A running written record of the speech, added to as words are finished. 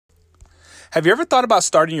Have you ever thought about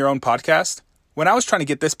starting your own podcast? When I was trying to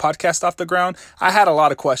get this podcast off the ground, I had a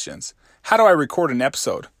lot of questions. How do I record an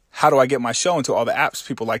episode? How do I get my show into all the apps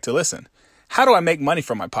people like to listen? How do I make money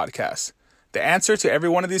from my podcast? The answer to every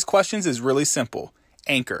one of these questions is really simple.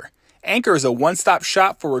 Anchor. Anchor is a one-stop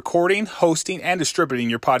shop for recording, hosting, and distributing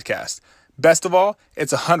your podcast. Best of all,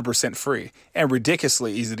 it's 100% free and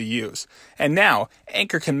ridiculously easy to use. And now,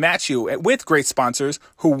 Anchor can match you with great sponsors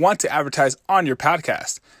who want to advertise on your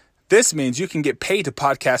podcast. This means you can get paid to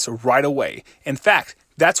podcast right away. In fact,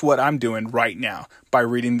 that's what I'm doing right now by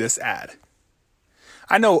reading this ad.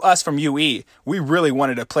 I know us from UE, we really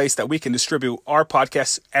wanted a place that we can distribute our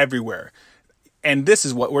podcasts everywhere. And this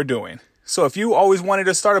is what we're doing. So if you always wanted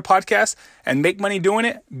to start a podcast and make money doing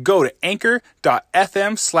it, go to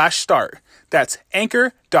anchor.fm/start. That's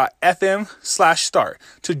anchor.fm/start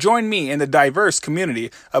to join me in the diverse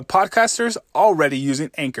community of podcasters already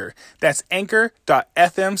using Anchor. That's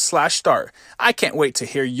anchor.fm/start. I can't wait to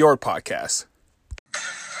hear your podcast.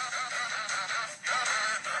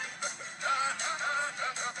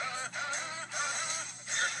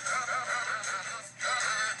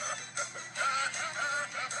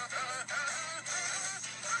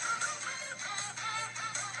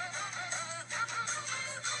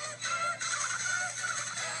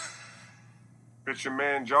 It's your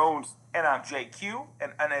man Jones. And I'm JQ,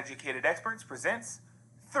 and Uneducated Experts presents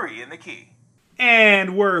 3 in the Key.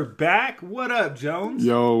 And we're back. What up, Jones?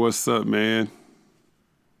 Yo, what's up, man?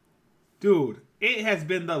 Dude, it has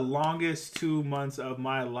been the longest 2 months of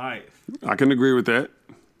my life. I can agree with that.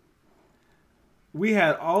 We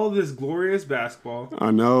had all of this glorious basketball.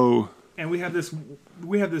 I know. And we have this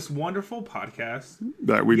wonderful podcast.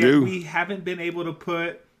 That we yet do. We haven't been able to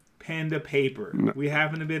put pen to paper. No. We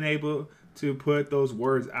haven't been able to put those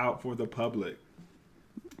words out for the public.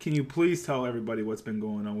 Can you please tell everybody what's been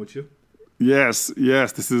going on with you? Yes.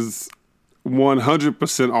 This is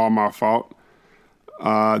 100% all my fault.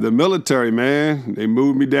 The military, man, they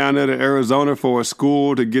moved me down there to Arizona for a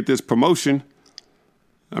school to get this promotion.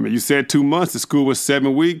 I mean, you said 2 months. The school was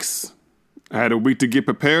 7 weeks. I had a week to get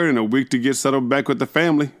prepared and a week to get settled back with the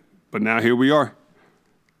family. But now here we are.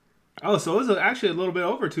 Oh, so it was actually a little bit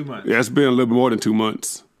over 2 months. Yeah, it's been a little more than 2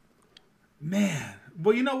 months. Man,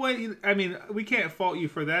 well, you know what? I mean, we can't fault you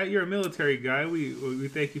for that. You're a military guy. We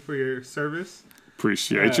thank you for your service.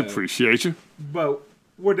 Appreciate you. But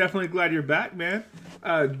we're definitely glad you're back, man.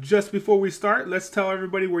 Just before we start, let's tell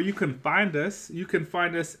everybody where you can find us. You can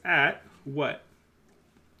find us at what?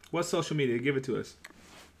 What social media? Give it to us.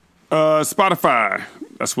 Spotify.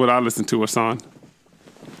 That's what I listen to us on.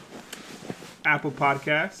 Apple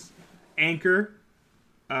Podcasts, Anchor.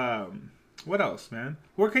 What else, man?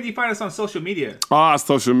 Where can you find us on social media?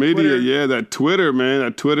 Social media, Twitter. Yeah, that Twitter, man.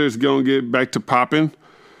 That Twitter is going to get back to popping.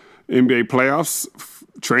 NBA playoffs,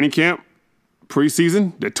 training camp,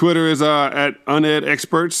 preseason. The Twitter is at Uned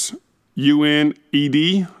Experts,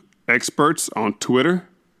 UNED Experts on Twitter.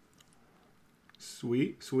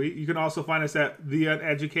 Sweet. You can also find us at The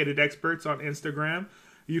Uneducated Experts on Instagram.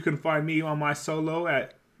 You can find me on my solo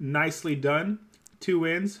at Nicely Done, 2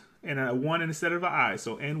 N's and a 1 instead of an I.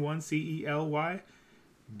 So NYCELYDUNN.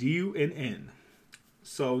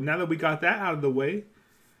 So now that we got that out of the way,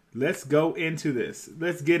 let's go into this.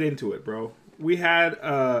 Let's get into it, bro. We had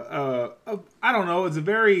I don't know, it's a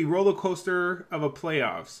very roller coaster of a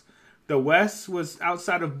playoffs. The West was,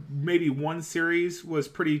 outside of maybe one series, was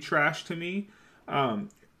pretty trash to me. The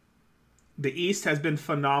East has been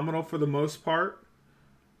phenomenal for the most part.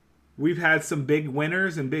 We've had some big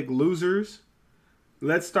winners and big losers.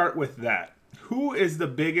 Let's start with that. Who is the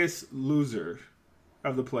biggest loser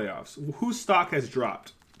of the playoffs? Whose stock has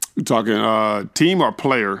dropped? You talking team or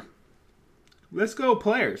player? Let's go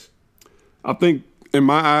players. I think in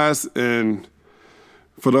my eyes, and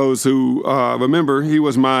for those who remember, he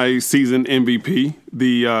was my season MVP.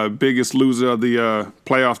 The biggest loser of the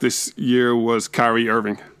playoff this year was Kyrie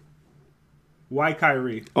Irving. Why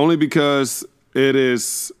Kyrie? Only because it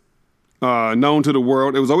is known to the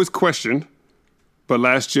world. It was always questioned, but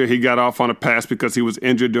last year he got off on a pass because he was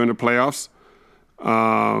injured during the playoffs.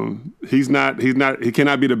 He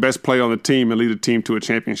cannot be the best player on the team and lead the team to a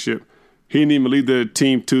championship. He didn't even lead the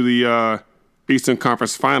team to the Eastern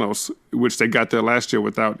Conference Finals, which they got there last year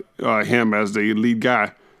without him as the lead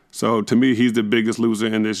guy. So to me, he's the biggest loser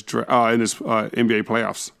in this NBA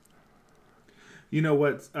playoffs. You know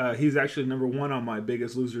what? He's actually number 1 on my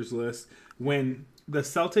biggest losers list. When the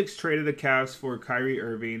Celtics traded the Cavs for Kyrie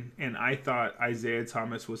Irving, and I thought Isaiah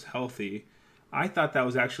Thomas was healthy, I thought that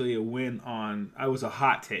was actually a win I was a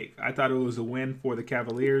hot take. I thought it was a win for the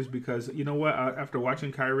Cavaliers because, you know what? After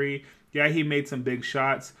watching Kyrie, yeah, he made some big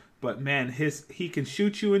shots, But man, he can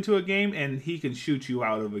shoot you into a game and he can shoot you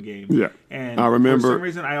out of a game. Yeah. And I remember, for some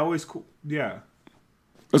reason, I remember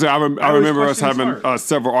us question his having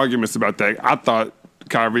several arguments about that. I thought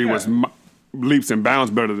Kyrie was leaps and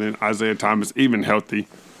bounds better than Isaiah Thomas, even healthy.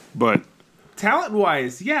 But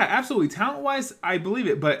talent-wise, yeah, absolutely. Talent-wise, I believe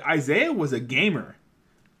it. But Isaiah was a gamer.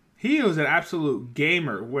 He was an absolute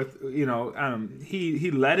gamer. With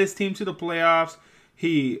he led his team to the playoffs.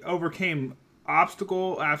 He overcame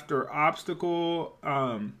obstacle after obstacle,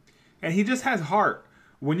 and he just has heart.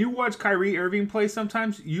 When you watch Kyrie Irving play,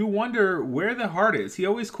 sometimes you wonder where the heart is. He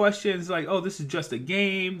always questions like, "Oh, this is just a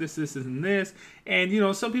game. This, and this."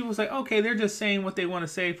 And some people say, "Okay, they're just saying what they want to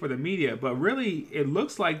say for the media," but really, it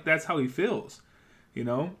looks like that's how he feels. It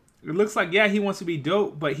looks like he wants to be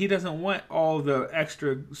dope, but he doesn't want all the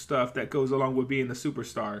extra stuff that goes along with being a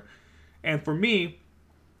superstar. And for me,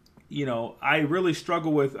 I really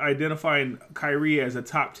struggle with identifying Kyrie as a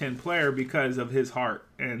top 10 player because of his heart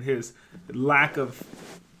and his lack of...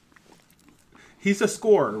 He's a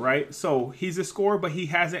scorer, right? So he's a scorer, but he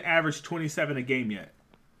hasn't averaged 27 a game yet.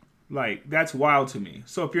 Like, that's wild to me.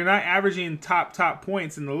 So if you're not averaging top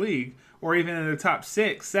points in the league, or even in the top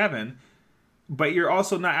 6, 7, but you're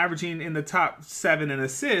also not averaging in the top 7 in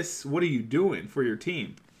assists, what are you doing for your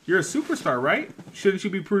team? You're a superstar, right? Shouldn't you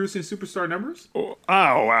be producing superstar numbers? Oh,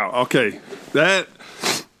 wow. Okay. That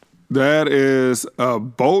is a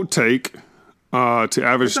bold take to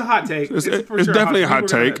average. It's a hot take. It's definitely a hot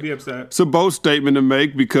take. It's a bold statement to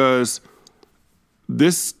make because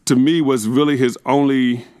this, to me, was really his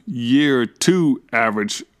only year to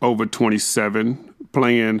average over 27,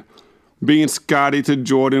 being Scotty to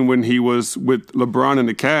Jordan when he was with LeBron and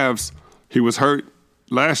the Cavs. He was hurt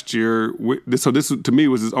last year, so this to me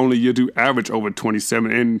was his only year to average over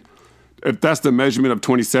 27. And if that's the measurement of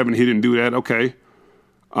 27, he didn't do that. Okay,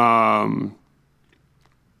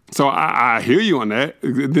 so I hear you on that.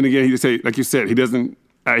 Then again, he say like you said, he doesn't.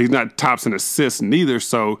 He's not tops in assists neither.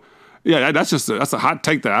 So yeah, that's a hot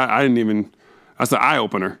take that I didn't even. That's an eye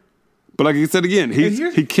opener. But like you said again,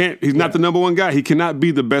 he can't. He's not the number one guy. He cannot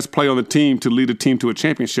be the best player on the team to lead a team to a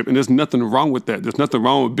championship. And there's nothing wrong with that. There's nothing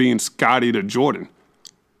wrong with being Scotty to Jordan.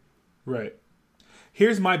 Right.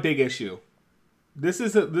 Here's my big issue. This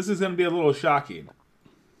is going to be a little shocking.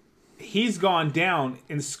 He's gone down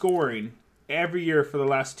in scoring every year for the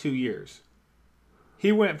last 2 years.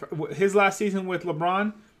 He went his last season with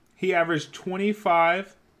LeBron, he averaged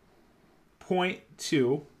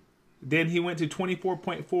 25.2. Then he went to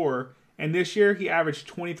 24.4, and this year he averaged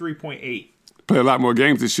 23.8. Played a lot more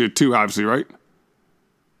games this year too, obviously, right?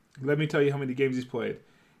 Let me tell you how many games he's played.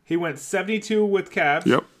 He went 72 with Cavs.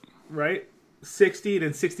 Yep. Right? 60,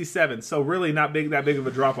 then 67. So really not that big of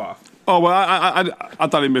a drop-off. Oh, well, I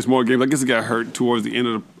thought he missed more games. I guess he got hurt towards the end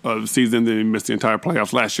of the season, then he missed the entire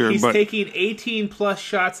playoffs last year. He's taking 18-plus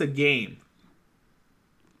shots a game.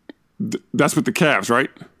 That's with the Cavs, right?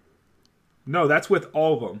 No, that's with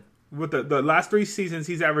all of them. With the last 3 seasons,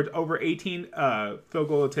 he's averaged over 18 field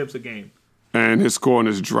goal attempts a game. And his scoring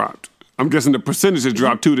has dropped. I'm guessing the percentage has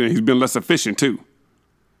dropped, too, then he's been less efficient, too.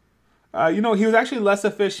 He was actually less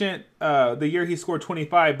efficient the year he scored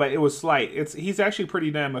 25, but it was slight. He's actually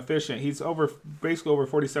pretty damn efficient. He's basically over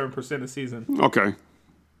 47% a season. Okay.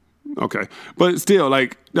 But still, to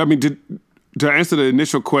answer the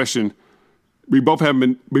initial question, we both have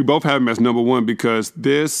him as number one because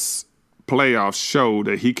this playoffs show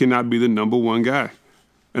that he cannot be the number one guy.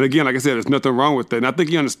 And again, like I said, there's nothing wrong with that. And I think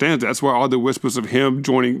he understands that. That's why all the whispers of him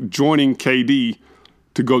joining KD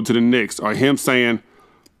to go to the Knicks or him saying,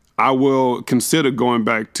 I will consider going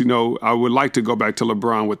back to, I would like to go back to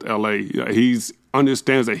LeBron with LA. He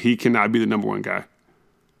understands that he cannot be the number one guy.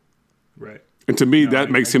 Right. And to me,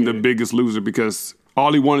 that makes him the biggest loser because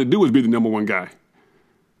all he wanted to do was be the number one guy.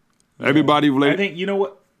 Yeah. Everybody related. I think, you know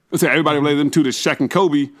what? Everybody related them to the Shaq and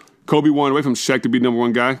Kobe. Kobe wanted away from Shaq to be number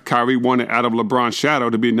one guy. Kyrie wanted out of LeBron's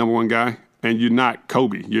shadow to be number one guy. And you're not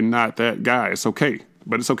Kobe. You're not that guy. It's okay.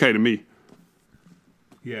 But it's okay to me.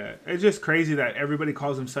 Yeah, it's just crazy that everybody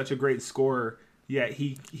calls him such a great scorer, yet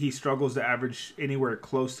he struggles to average anywhere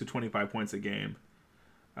close to 25 points a game.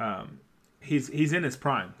 He's in his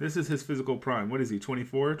prime. This is his physical prime. What is he,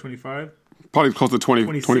 24, 25? Probably close to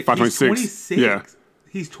 20, 25, 26. He's 26. Yeah.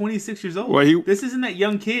 He's 26 years old. Well, this isn't that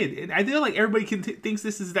young kid. And I feel like everybody thinks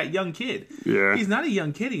this is that young kid. Yeah. He's not a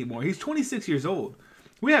young kid anymore. He's 26 years old.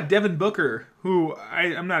 We have Devin Booker, who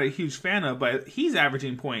I'm not a huge fan of, but he's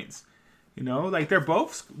averaging points. They're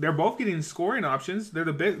both getting scoring options. They're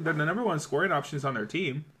the number one scoring options on their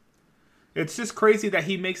team. It's just crazy that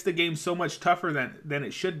he makes the game so much tougher than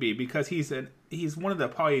it should be because he's one of the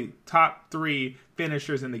probably top 3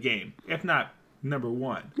 finishers in the game, if not number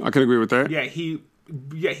one. I can agree with that.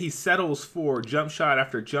 Yet he settles for jump shot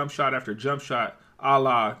after jump shot after jump shot, a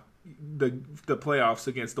la the playoffs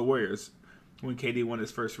against the Warriors when KD won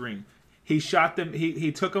his first ring. He shot them.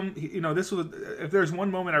 He took them. This was, if there's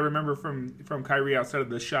one moment I remember from Kyrie outside of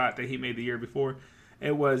the shot that he made the year before,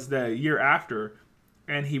 it was the year after,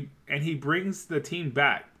 and he brings the team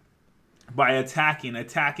back by attacking,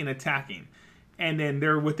 and then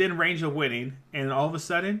they're within range of winning, and all of a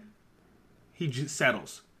sudden, he just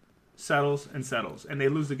settles, and they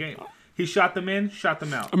lose the game. He shot them in, shot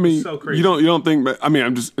them out. I mean, it's so crazy. you don't think? I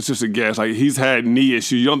mean, it's just a guess. Like, he's had knee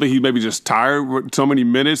issues. You don't think he's maybe just tired with so many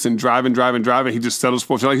minutes and driving? He just settles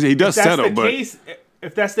for. Like, he does settle, but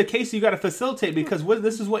if that's the case, you got to facilitate, because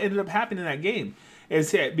this is what ended up happening in that game.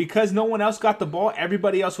 Is because no one else got the ball,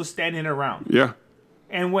 everybody else was standing around. Yeah.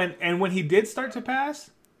 And when he did start to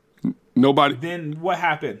pass, nobody. Then what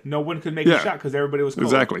happened? No one could make a shot because everybody was cold.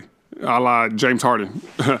 Exactly. A la James Harden.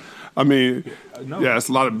 I mean, it's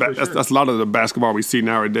a lot of that's a lot of the basketball we see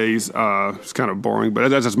nowadays. It's kind of boring, but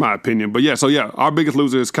that's just my opinion. But our biggest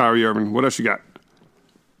loser is Kyrie Irving. What else you got?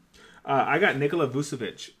 I got Nikola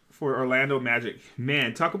Vucevic for Orlando Magic.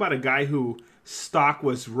 Man, talk about a guy who stock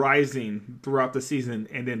was rising throughout the season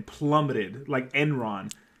and then plummeted like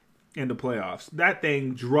Enron in the playoffs. That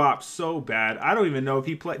thing dropped so bad. I don't even know if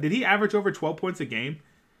he played. Did he average over 12 points a game?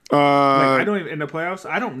 I don't even in the playoffs.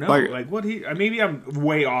 I don't know. What he? Maybe I'm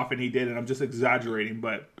way off and he did, and I'm just exaggerating.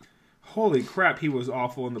 But holy crap, he was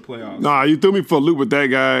awful in the playoffs. Nah, you threw me for a loop with that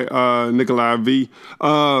guy, Nikolai V.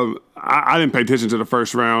 I didn't pay attention to the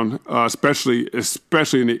first round, especially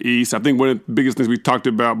in the East. I think one of the biggest things we talked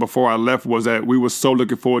about before I left was that we were so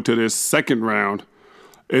looking forward to this second round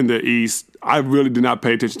in the East. I really did not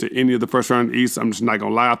pay attention to any of the first round in the East. I'm just not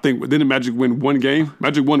gonna lie. I think didn't Magic win one game?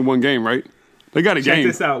 Magic won one game, right? They got a game. Check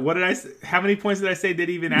this out. What did I? How many points did I say did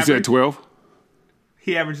he even average? You said 12.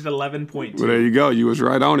 He averaged 11.2. Well, there you go. You was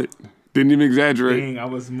right on it. Didn't even exaggerate. Dang, I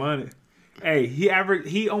was money. Hey, he averaged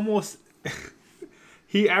 20.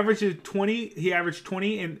 He averaged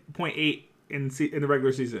 20.8 in the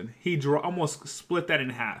regular season. He almost split that in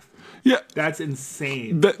half. Yeah, that's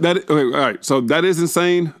insane. Okay, all right. So that is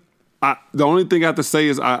insane. The only thing I have to say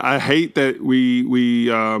is I hate that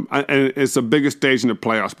and it's a bigger stage in the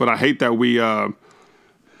playoffs, but I hate that we I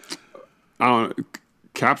don't know,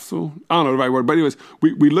 capsule? I don't know the right word, but anyways,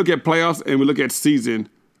 we look at playoffs and we look at season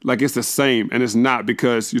like it's the same, and it's not,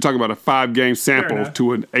 because you're talking about a 5-game sample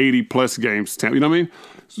to an 80+ games sample. You know what I mean?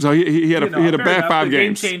 So he had a bad 5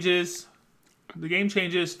 games. The game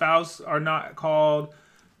changes. Fouls are not called.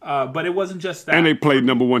 But it wasn't just that. And they played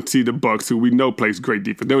number 1 seed, the Bucks, who we know plays great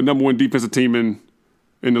defense. They were number 1 defensive team in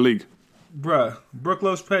the league. Bruh, Brook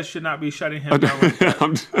Lopez should not be shutting him down like that.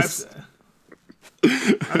 I'm just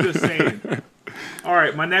saying. All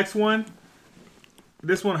right, my next one.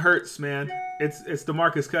 This one hurts, man. It's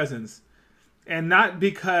DeMarcus Cousins. And not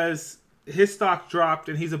because his stock dropped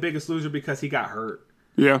and he's the biggest loser because he got hurt.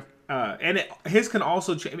 Yeah. His can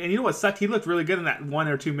also change. And you know what sucked? He looked really good in that 1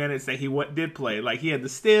 or 2 minutes that he did play. Like, he had the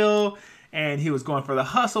steal, and he was going for the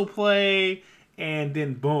hustle play, and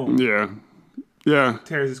then boom. Yeah.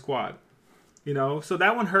 Tears his quad. So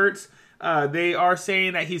that one hurts. They are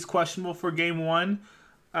saying that he's questionable for game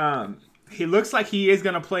 1. He looks like he is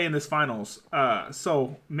going to play in this finals.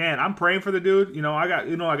 So, man, I'm praying for the dude. I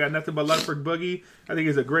got nothing but love for Boogie. I think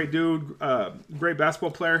he's a great dude, great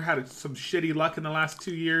basketball player. Had some shitty luck in the last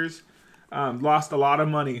 2 years. Lost a lot of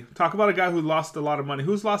money. Talk about a guy who lost a lot of money.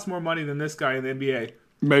 Who's lost more money than this guy in the NBA?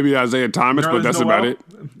 Maybe Isaiah Thomas, but that's about it.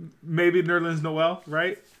 Maybe Nerlens Noel,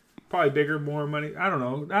 right? Probably bigger, more money. I don't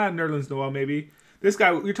know. Nerlens Noel, maybe. This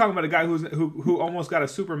guy, you're talking about a guy who almost got a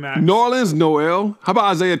super max. Nerlens Noel. How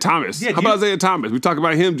about Isaiah Thomas? Yeah, how about Isaiah Thomas? We talked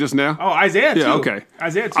about him just now. Oh, Isaiah too. Yeah, okay.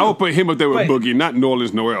 Isaiah too. I would put him up there with Boogie, not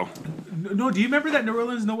Nerlens Noel. No, do you remember that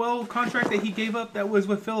Nerlens Noel contract that he gave up that was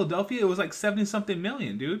with Philadelphia? It was like 70-something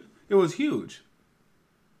million, dude. It was huge.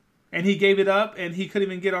 And he gave it up, and he couldn't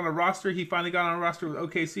even get on a roster. He finally got on a roster with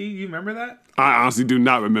OKC. You remember that? I honestly do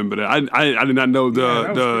not remember that. I did not know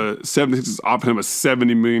the 76ers offered him a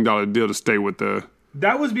 $70 million deal to stay with the...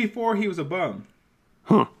 That was before he was a bum.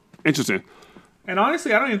 Huh. Interesting. And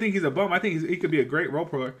honestly, I don't even think he's a bum. I think he could be a great role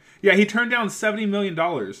player. Yeah, he turned down $70 million.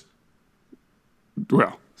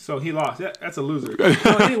 Well. So he lost. Yeah, that's a loser.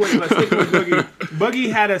 So anyway, let's stick with Boogie.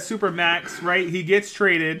 Boogie had a super max, right? He gets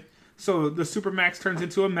traded. So the super max turns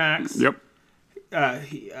into a max. Yep.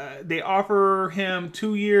 They offer him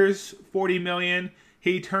 2 years, $40 million.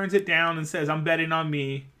 He turns it down and says, "I'm betting on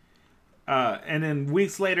me." And then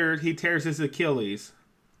weeks later, he tears his Achilles.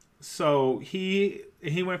 So he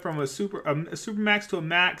went from a super max to a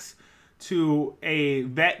max to a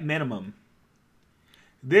vet minimum.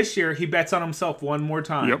 This year, he bets on himself one more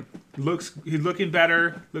time. Yep. He's looking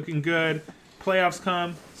better, looking good. Playoffs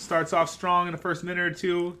come, starts off strong in the first minute or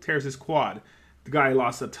two, tears his quad. The guy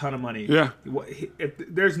lost a ton of money. Yeah. If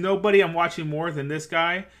there's nobody I'm watching more than this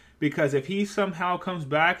guy, because if he somehow comes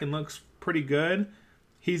back and looks pretty good,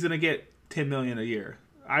 he's gonna get $10 million a year.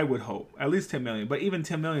 I would hope at least $10 million, but even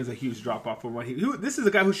 $10 million is a huge drop off from what this is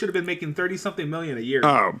a guy who should have been making 30-something million a year.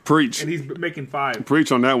 Oh, preach. And he's making 5.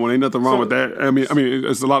 Preach on that one. Ain't nothing wrong with that. I mean,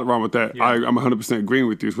 there's a lot wrong with that. Yeah. I'm 100% agreeing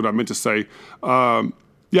with you. Is what I meant to say.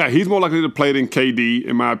 Yeah, he's more likely to play than KD,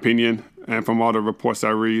 in my opinion, and from all the reports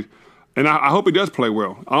I read. And I hope he does play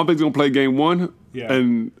well. I don't think he's gonna play game 1. Yeah.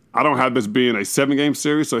 And I don't have this being a 7-game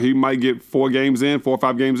series, so he might get 4 or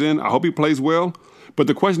 5 games in. I hope he plays well. But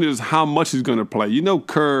the question is how much he's gonna play. You know,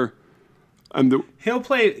 Kerr. And he'll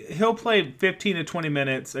play 15 to 20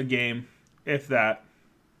 minutes a game, if that.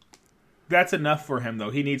 That's enough for him, though.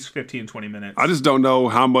 He needs 15, 20 minutes. I just don't know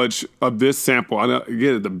how much of this sample. I know,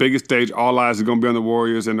 again, the biggest stage, all eyes are going to be on the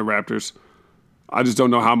Warriors and the Raptors. I just don't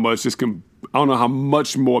know how much this can. I don't know how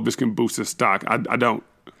much more of this can boost his stock. I don't.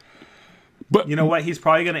 But you know what? He's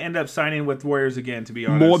probably going to end up signing with Warriors again. To be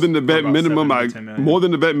honest, more than the vet minimum. More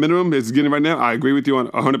than the vet minimum is getting right now. I agree with you on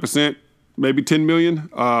 100%. Maybe $10 million.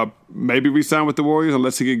 Maybe re-sign with the Warriors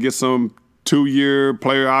unless he could get some 2-year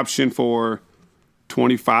player option for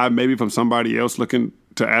 25, maybe from somebody else looking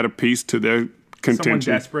to add a piece to their contention.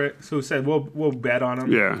 Someone desperate who said we'll bet on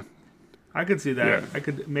him. Yeah, I could see that. Yeah. I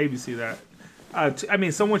could maybe see that. I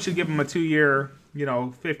mean, someone should give him a 2-year,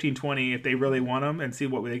 15, 20 if they really want him and see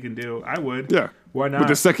what they can do. I would. Yeah. Why not? But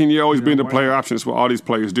the second year always being the why player not? option is what all these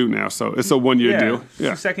players do now. So it's a 1-year deal.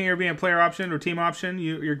 Yeah. Second year being player option or team option,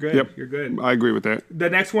 you're good. Yep. You're good. I agree with that. The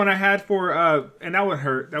next one I had for, and that one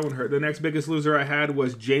hurt. The next biggest loser I had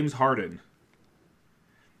was James Harden.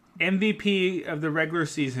 MVP of the regular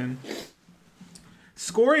season.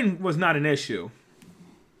 Scoring was not an issue.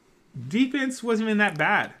 Defense wasn't even that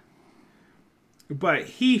bad. But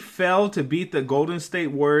he failed to beat the Golden State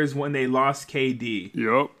Warriors when they lost KD.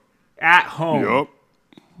 Yep. At home. Yep.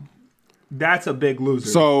 That's a big loser.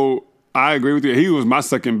 So I agree with you. He was my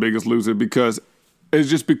second biggest loser because it's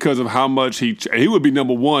just because of how much he would be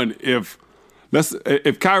number one if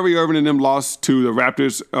Kyrie Irving and them lost to the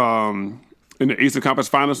Raptors in the Eastern Conference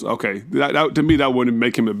Finals. Okay, that to me that wouldn't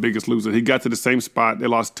make him the biggest loser. He got to the same spot. They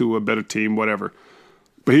lost to a better team, whatever.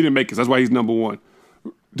 But he didn't make it. So that's why he's number one.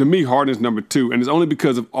 To me, Harden is number 2, and it's only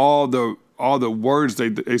because of all the words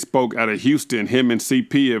they spoke out of Houston, him and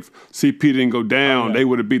CP. If CP didn't go down, they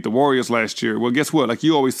would have beat the Warriors last year. Well, guess what? Like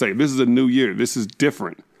you always say, this is a new year. This is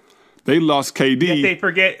different. They lost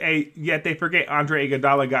KD. Yet they forget Andre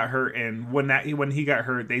Iguodala got hurt, and when he got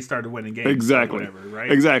hurt, they started winning games. Exactly. Whatever, right?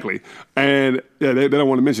 Exactly. And yeah, they don't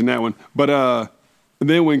want to mention that one. But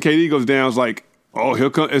then when KD goes down, it's like, oh, here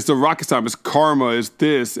come it's the Rockets' time. It's karma. It's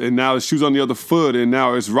this, and now the shoe's on the other foot, and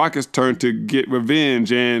now it's Rockets' turn to get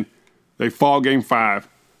revenge, and they fall Game 5,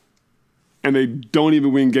 and they don't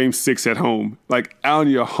even win Game 6 at home, like out on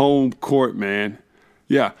your home court, man.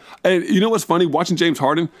 Yeah, and you know what's funny? Watching James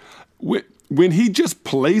Harden, when he just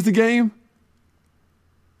plays the game,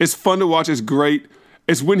 it's fun to watch. It's great.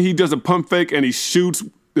 It's when he does a pump fake and he shoots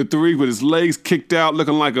the three with his legs kicked out,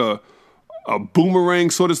 looking like a boomerang,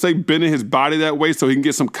 so to say, bending his body that way so he can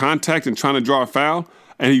get some contact and trying to draw a foul,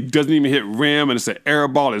 and he doesn't even hit rim, and it's an air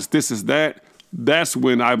ball, it's this, it's that. That's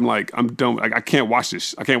when I'm like, I'm done. Like, I can't watch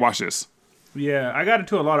this. I can't watch this. Yeah, I got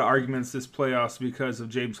into a lot of arguments this playoffs because of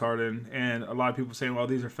James Harden, and a lot of people saying, well,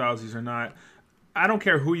 these are fouls, these are not. I don't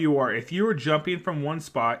care who you are. If you are jumping from one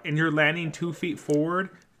spot and you're landing 2 feet forward,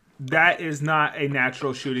 that is not a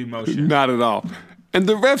natural shooting motion. Not at all. And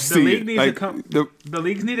the refs see it. The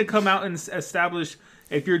leagues need to come out and establish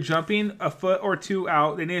if you're jumping a foot or 2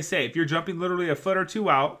 out. They need to say if you're jumping literally a foot or 2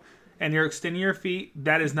 out and you're extending your feet,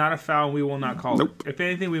 that is not a foul. And we will not call it. If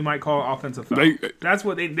anything, we might call it offensive foul. That's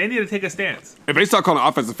what they need to take a stance. If they start calling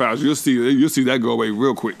offensive fouls, you'll see that go away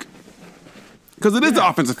real quick. Because it is an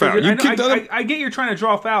offensive foul. I get you're trying to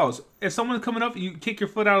draw fouls. If someone's coming up, you kick your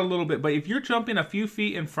foot out a little bit. But if you're jumping a few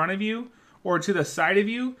feet in front of you or to the side of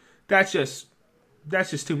you, that's just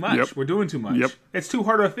too much. Yep. We're doing too much. Yep. It's too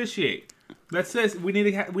hard to officiate. We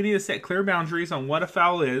need to set clear boundaries on what a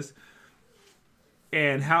foul is,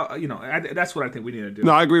 and how that's what I think we need to do.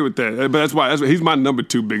 No, I agree with that. But that's why he's my number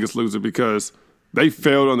 2 biggest loser because they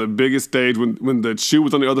failed on the biggest stage when the shoe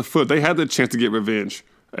was on the other foot. They had the chance to get revenge,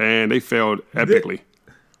 and they failed epically.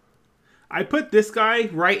 I put this guy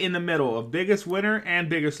right in the middle of biggest winner and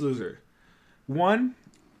biggest loser. One,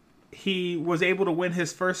 he was able to win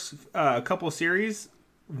his first couple series.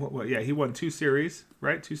 He won 2 series,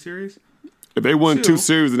 right? 2 series. If they won 2 Two.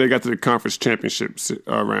 series, then they got to the conference championship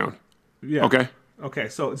round. Yeah. Okay. Okay,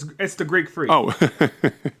 so it's the Greek Freak. Oh.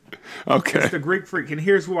 Okay. It's the Greek Freak, and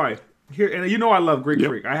here's why. And you know I love Greek Yep.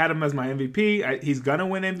 Freak. I had him as my MVP. He's gonna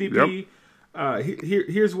win MVP.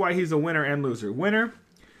 Here's why he's a winner and loser. Winner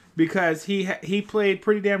because he played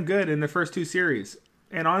pretty damn good in the first 2 series,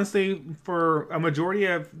 and honestly, for a majority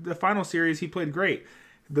of the final series, he played great.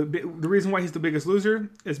 The reason why he's the biggest loser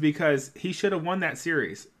is because he should have won that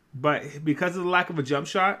series, but because of the lack of a jump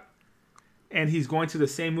shot, and he's going to the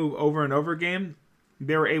same move over and over again,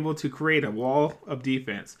 they were able to create a wall of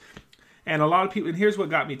defense. And a lot of people, and here's what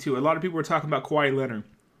got me too, a lot of people were talking about Kawhi Leonard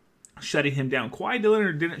shutting him down. Kawhi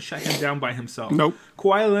Leonard didn't shut him down by himself. Nope.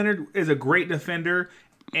 Kawhi Leonard is a great defender,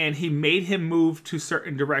 and he made him move to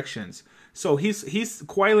certain directions. So he's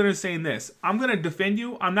Kawhi Leonard saying this: I'm going to defend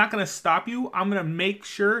you. I'm not going to stop you. I'm going to make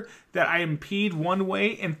sure that I impede one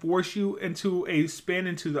way and force you into a spin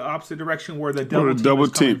into the opposite direction where the double team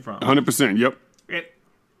is coming from. 100%. Yep.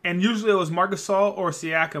 And usually it was Marc Gasol or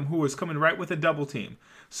Siakam who was coming right with a double team.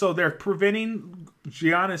 So they're preventing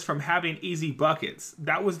Giannis from having easy buckets.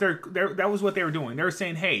 That was that was what they were doing. They were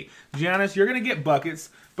saying, "Hey, Giannis, you're going to get buckets,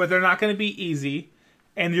 but they're not going to be easy,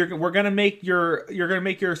 and we're going to make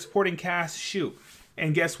your supporting cast shoot."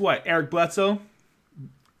 And guess what? Eric Bledsoe,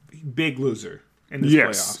 big loser in this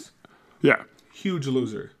playoffs. Yeah. Huge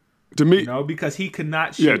loser. To me, because he could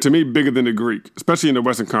not shoot. yeah, to me, bigger than the Greek, especially in the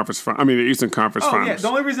Western Conference. The Eastern Conference Finals. Yeah. The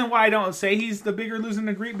only reason why I don't say he's the bigger loser than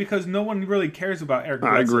the Greek because no one really cares about Eric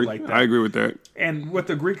Bledsoe I agree. like that. I agree with that. And with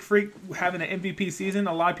the Greek Freak having an MVP season,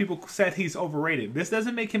 a lot of people said he's overrated. This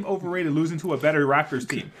doesn't make him overrated losing to a better Raptors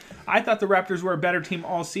team. I thought the Raptors were a better team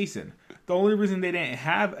all season. The only reason they didn't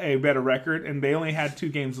have a better record and they only had 2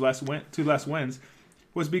 less wins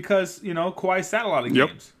was because Kawhi sat a lot of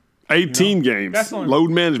games. 18 games. That's only,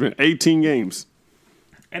 load management. 18 games.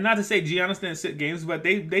 And not to say Giannis didn't sit games, but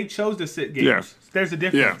they chose to sit games. Yeah. There's a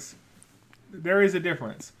difference. Yeah. There is a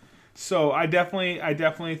difference. So I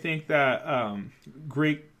definitely think that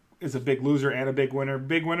Greek is a big loser and a big winner.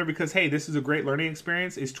 Big winner because, hey, this is a great learning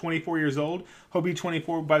experience. He's 24 years old. He'll be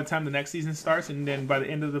 24 by the time the next season starts, and then by the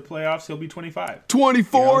end of the playoffs, he'll be 25.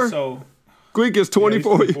 24? So Greek is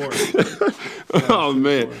 24. Yeah, 24. Oh,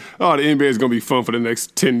 man. Oh, the NBA is going to be fun for the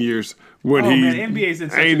next 10 years when NBA's in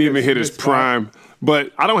such ain't a even hit his good spot. prime.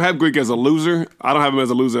 But I don't have Greek as a loser. I don't have him as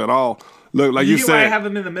a loser at all. Look, like you get said. why I have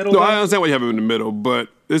him in the middle? No, though? I understand why you have him in the middle, but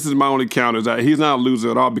this is my only counter is that he's not a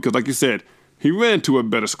loser at all because, like you said, he ran to a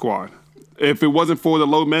better squad. If it wasn't for the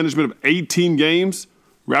load management of 18 games,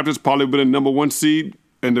 Raptors probably would have been the #1 seed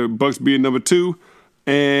and the Bucks being #2.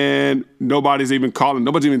 And nobody's even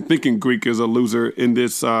thinking Greek is a loser in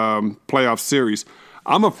this playoff series.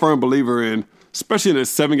 I'm a firm believer in, especially in a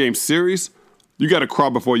 7-game series, you got to crawl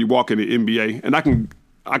before you walk in the NBA. And I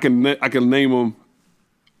can name them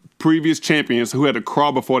previous champions who had to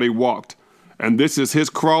crawl before they walked. And this is his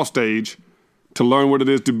crawl stage to learn what it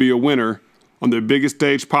is to be a winner on the biggest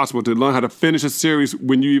stage possible, to learn how to finish a series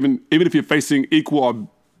when you even if you're facing equal or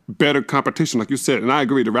better competition, like you said. And I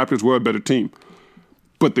agree, the Raptors were a better team.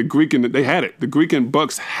 But they had it. The Greek and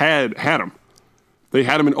Bucks had him. They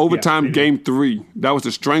had him in overtime, game 3. That was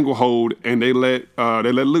the stranglehold, and they let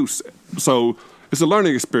loose. So it's a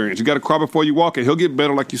learning experience. You got to crawl before you walk, and he'll get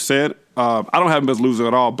better, like you said. I don't have him as a loser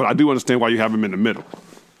at all, but I do understand why you have him in the middle.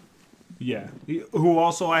 Yeah. Who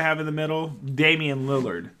also I have in the middle? Damian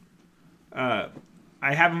Lillard. I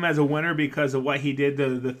have him as a winner because of what he did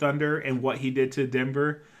to the Thunder and what he did to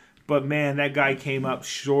Denver. But, man, that guy came up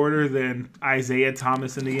shorter than Isaiah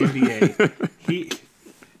Thomas in the NBA.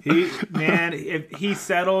 He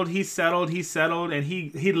settled, and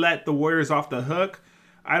he let the Warriors off the hook.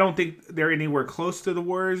 I don't think they're anywhere close to the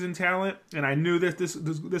Warriors in talent, and I knew that this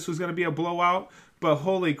was going to be a blowout. But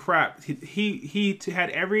holy crap, he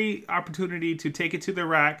had every opportunity to take it to the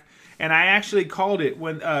rack. And I actually called it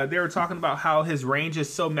when they were talking about how his range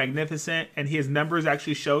is so magnificent, and his numbers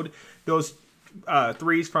actually showed those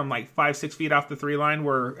threes from like 5-6 feet off the 3 line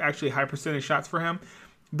were actually high percentage shots for him.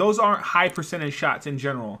 Those aren't high percentage shots in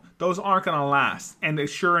general. Those aren't going to last. And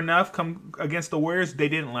sure enough, come against the Warriors, they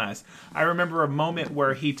didn't last. I remember a moment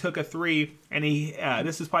where he took a 3 and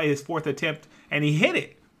this is probably his 4th attempt, and he hit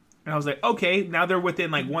it. And I was like, okay, now they're within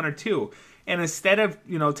like 1 or 2. And instead of,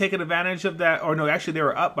 taking advantage of that, or no, actually they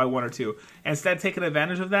were up by 1 or 2. And instead of taking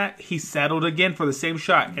advantage of that, he settled again for the same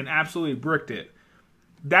shot and absolutely bricked it.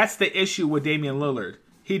 That's the issue with Damian Lillard.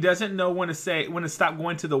 He doesn't know when to stop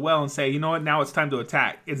going to the well and say, you know what, now it's time to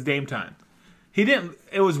attack. It's Dame time. He didn't.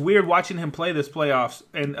 It was weird watching him play this playoffs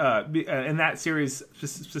and in that series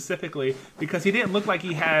specifically because he didn't look like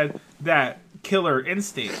he had that killer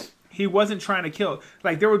instinct. He wasn't trying to kill.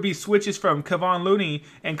 Like, there would be switches from Kevon Looney,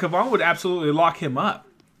 and Kevon would absolutely lock him up.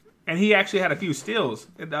 And he actually had a few steals.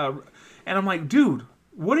 And I'm like, dude,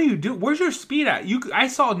 what are you doing? Where's your speed at? I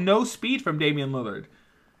saw no speed from Damian Lillard.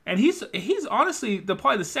 And he's honestly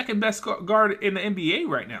probably the second best guard in the NBA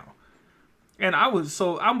right now. And I was a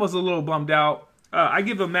little bummed out. I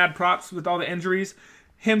give him mad props with all the injuries.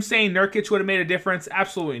 Him saying Nurkic would have made a difference,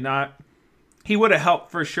 absolutely not. He would have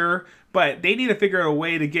helped for sure, but they need to figure out a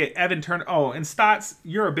way to get Evan Turner. Oh, and Stotts,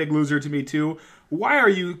 you're a big loser to me too. Why are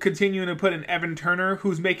you continuing to put in Evan Turner,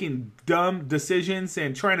 who's making dumb decisions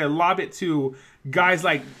and trying to lob it to guys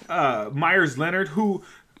like Myers Leonard, who,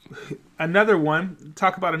 another one,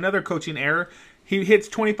 talk about another coaching error. He hits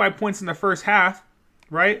 25 points in the first half,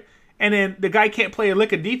 right? And then the guy can't play a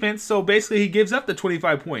lick of defense, so basically he gives up the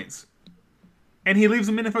 25 points. And he leaves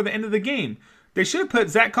him in for the end of the game. They should have put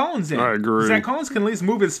Zach Collins in. I agree. Zach Collins can at least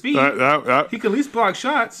move his feet. He can at least block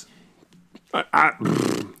shots. I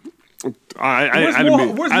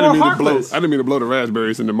didn't mean to blow the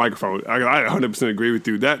raspberries in the microphone. I 100% agree with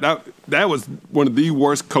you. That was one of the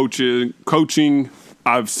worst coaching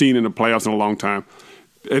I've seen in the playoffs in a long time.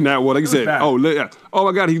 And that, like I said, oh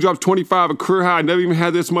my God, he dropped 25, a career high. Never even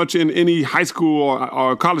had this much in any high school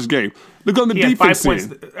or college game. Look on the defense end.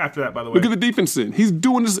 5 points after that, by the way. Look at the defense end. He's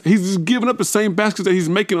doing this. He's just giving up the same baskets that he's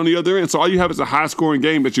making on the other end. So all you have is a high-scoring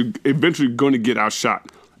game that you're eventually going to get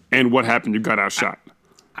outshot. And what happened? You got outshot.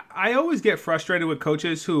 I always get frustrated with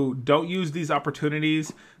coaches who don't use these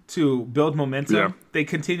opportunities to build momentum. Yeah. They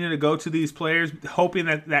continue to go to these players hoping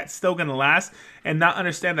that that's still going to last and not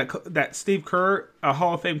understand that Steve Kerr, a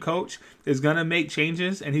Hall of Fame coach, is going to make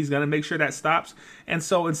changes and he's going to make sure that stops. And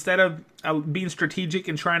so instead of being strategic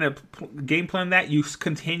and trying to game plan that, you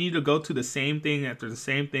continue to go to the same thing after the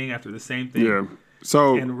same thing after the same thing. Yeah.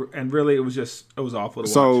 So and really it was awful to watch.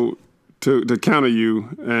 So to counter you,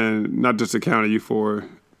 and not just to counter you for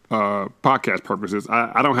podcast purposes,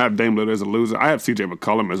 I don't have Dame Lillard as a loser. I have CJ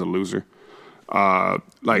McCollum as a loser. I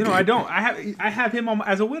don't. I have him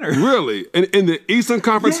as a winner. Really? In the Eastern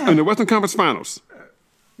Conference, in the Western Conference Finals?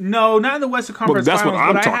 No, not in the Western Conference Finals. That's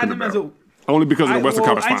Finals. what I'm talking about. Only because of the Western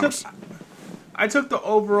Conference Finals. I took the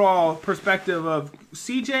overall perspective of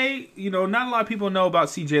CJ. Not a lot of people know about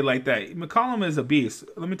CJ like that. McCollum is a beast.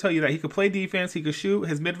 Let me tell you that. He could play defense. He could shoot.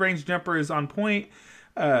 His mid-range jumper is on point.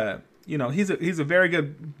 He's a very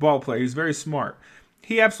good ball player. He's very smart.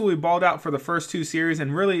 He absolutely balled out for the first two series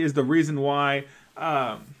and really is the reason why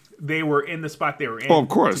they were in the spot they were in. Oh, of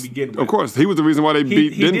course. To begin with. Of course. He was the reason why they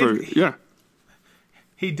beat Denver. Yeah.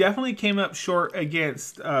 He definitely came up short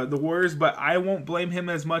against the Warriors, but I won't blame him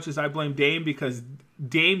as much as I blame Dame because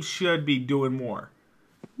Dame should be doing more.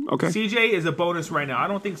 Okay. CJ is a bonus right now. I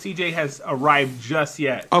don't think CJ has arrived just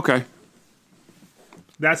yet. Okay.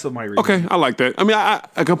 That's what my reason. Okay, I like that. I mean, I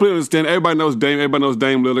completely understand. Everybody knows Dame. Everybody knows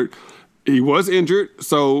Dame Lillard. He was injured,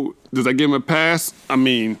 so does that give him a pass? I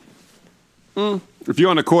mean, if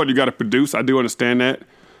you're on the court, you got to produce. I do understand that.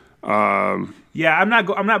 Yeah, I'm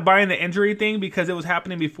not buying the injury thing because it was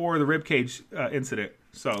happening before the ribcage incident.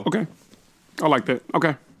 So okay, I like that.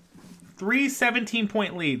 Okay. 3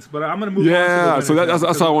 17-point leads, but I'm going to move on. Yeah, so that's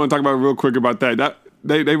what I want to talk about real quick about that.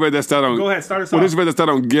 They read that stat on. Go ahead, start us off. They just read that stat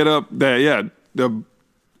on Get Up. That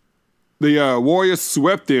the Warriors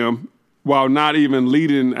swept them while not even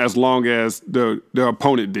leading as long as their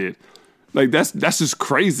opponent did. Like that's just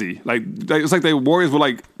crazy. Like it's like the Warriors were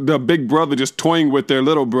like the big brother just toying with their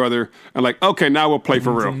little brother and like, okay, now we'll play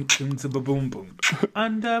for real.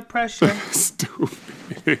 Under pressure.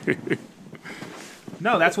 Stupid.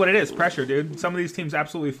 No, that's what it is. Pressure, dude. Some of these teams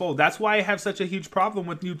absolutely fold. That's why I have such a huge problem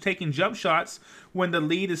with you taking jump shots when the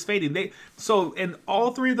lead is fading. So in all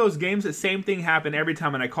three of those games, the same thing happened every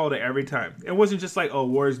time, and I called it every time. It wasn't just like, oh,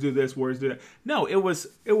 Warriors do this, Warriors do that. No, it was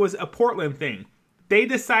a Portland thing. They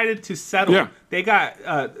decided to settle. Yeah. They got,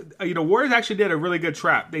 Warriors actually did a really good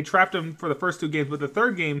trap. They trapped them for the first two games, but the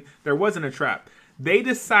third game, there wasn't a trap. They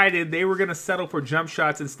decided they were going to settle for jump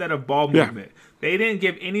shots instead of ball movement. Yeah. They didn't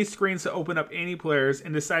give any screens to open up any players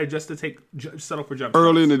and decided just to settle for jump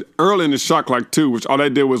shots. Early in the shot clock too, which all they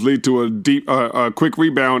did was lead to a quick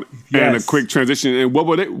rebound and a quick transition. And what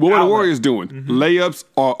were the Warriors doing? Mm-hmm. Layups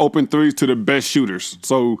or open threes to the best shooters.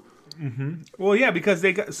 So. Mm-hmm. Well, yeah, because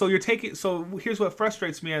you're taking. So here's what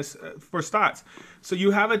frustrates me as for Stotts. So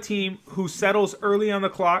you have a team who settles early on the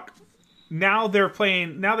clock. Now they're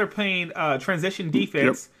playing transition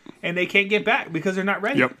defense, and they can't get back because they're not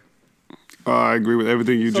ready. Yep. I agree with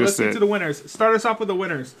everything you just said. Let's get to the winners. Start us off with the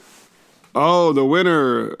winners. Oh, the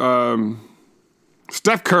winner,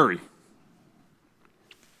 Steph Curry.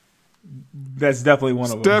 That's definitely one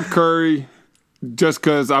of them. Steph Curry, just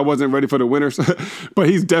because I wasn't ready for the winners. But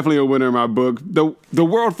he's definitely a winner in my book. The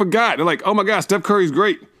world forgot. They're like, oh my God, Steph Curry's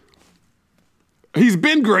great. He's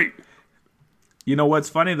been great. You know what's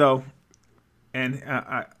funny though, and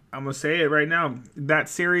I'm gonna say it right now. That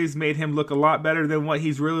series made him look a lot better than what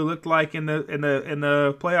he's really looked like in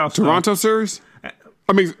the playoffs. Toronto series.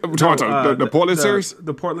 I mean, Toronto, the Portland series.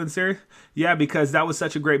 The Portland series. Yeah, because that was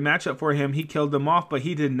such a great matchup for him. He killed them off, but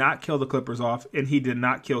he did not kill the Clippers off, and he did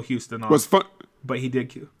not kill Houston off. What's fun? But he did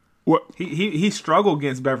kill. What he struggled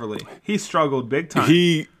against Beverly. He struggled big time.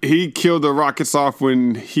 He killed the Rockets off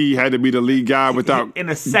when he had to be the lead guy without in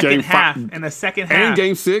the second half. In the second half and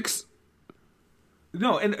Game 6.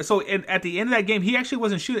 No, and so at the end of that game, he actually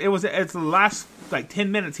wasn't shooting. It's the last like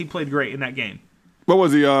 10 minutes he played great in that game. What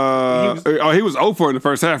was he? He was 0 for in the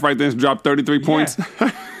first half. Right then, dropped 33 points.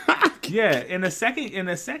 Yeah, in the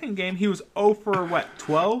second game, he was 0 for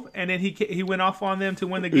 12, and then he went off on them to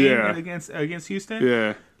win the game against Houston.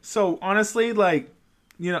 Yeah. So honestly, like,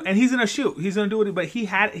 you know, and he's gonna shoot, he's gonna do it, but he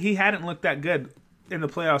hadn't looked that good in the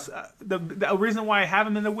playoffs. The reason why I have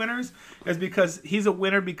him in the winners is because he's a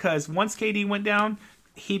winner because once KD went down,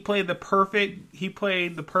 he played the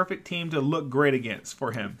perfect team to look great against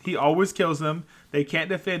for him. He always kills them. They can't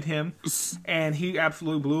defend him, and he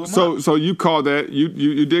absolutely blew them up. So you called that.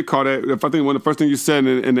 You did call that. I think one of the first things you said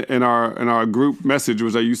in our group message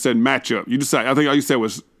was that you said matchup. You decided. I think all you said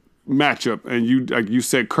was matchup, and you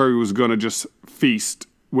said Curry was gonna just feast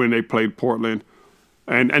when they played Portland.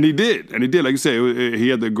 And he did. Like you said, he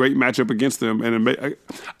had the great matchup against them. And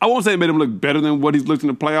I won't say it made him look better than what he's looked in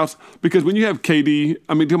the playoffs, because when you have KD,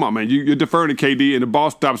 I mean, come on, man, you're deferring to KD, and the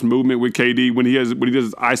ball stops movement with KD when he does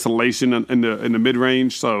his isolation in the mid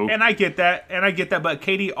range. So, and I get that, but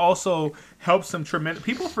KD also helps him tremendous.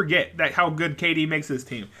 People forget that how good KD makes his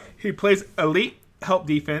team. He plays elite help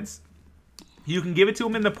defense. You can give it to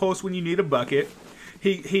him in the post when you need a bucket.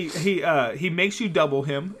 He makes you double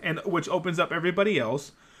him, and which opens up everybody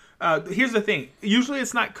else. Here's the thing: usually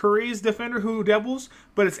it's not Curry's defender who doubles,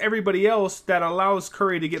 but it's everybody else that allows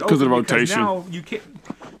Curry to get open because of rotation. Now you can't,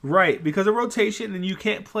 right? Because of rotation, and you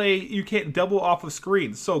can't double off of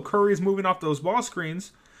screens. So Curry's moving off those ball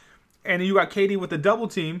screens, and you got KD with the double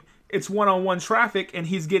team. It's one-on-one traffic, and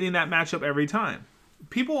he's getting that matchup every time.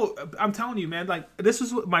 People, I'm telling you, man, like, this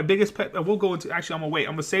is my biggest pet. We'll go into, actually, I'm gonna wait.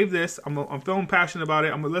 I'm gonna save this. I'm feeling passionate about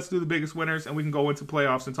it. Let's do the biggest winners, and we can go into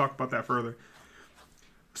playoffs and talk about that further.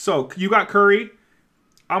 So you got Curry.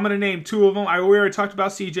 I'm gonna name two of them. We already talked about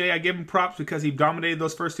CJ. I give him props because he dominated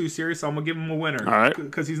those first two series, so I'm gonna give him a winner. All right.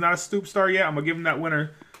 Because he's not a superstar yet, I'm gonna give him that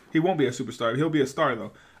winner. He won't be a superstar. He'll be a star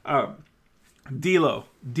though. D'Lo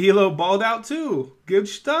balled out too. Good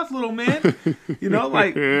stuff, little man. You know,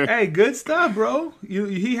 like, hey, good stuff, bro.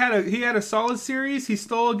 He had a solid series. He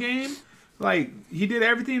stole a game. Like, he did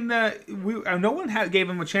everything that no one gave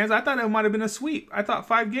him a chance. I thought it might have been a sweep. I thought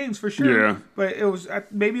 5 games for sure. Yeah. But it was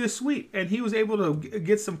maybe a sweep, and he was able to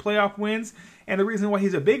get some playoff wins. And the reason why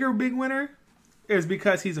he's a big winner is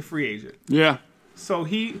because he's a free agent. Yeah. So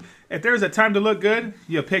if there's a time to look good,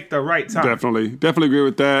 you pick the right time. Definitely agree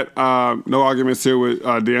with that. No arguments here with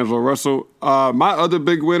D'Angelo Russell. My other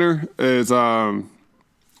big winner is Jokic,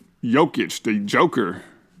 the Joker.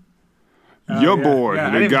 Boy,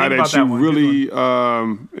 the guy that you really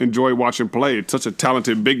enjoy watching play. It's such a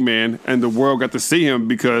talented big man, and the world got to see him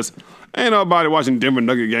because ain't nobody watching Denver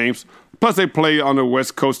Nugget games. Plus, they play on the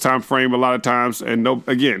West Coast time frame a lot of times, and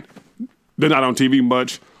again, they're not on TV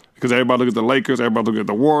much. Because everybody look at the Lakers, everybody look at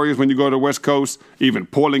the Warriors when you go to the West Coast. Even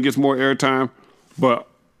Portland gets more airtime. But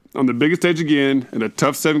on the biggest stage again, in a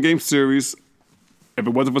tough 7-game series, if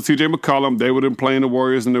it wasn't for C.J. McCollum, they would have been playing the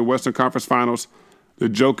Warriors in the Western Conference Finals. The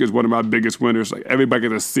Joker is one of my biggest winners. Like, everybody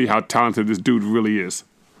gets to see how talented this dude really is.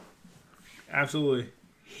 Absolutely.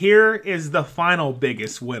 Here is the final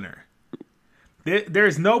biggest winner.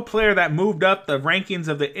 There's no player that moved up the rankings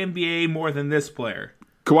of the NBA more than this player.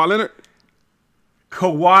 Kawhi Leonard?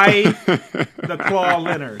 Kawhi the Claw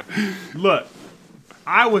Leonard. Look,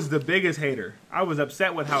 I was the biggest hater. I was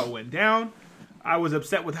upset with how it went down. I was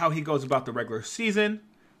upset with how he goes about the regular season.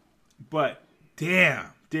 But damn,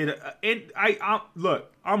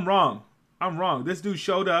 look, I'm wrong. This dude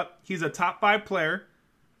showed up. He's a top 5 player.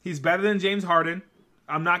 He's better than James Harden.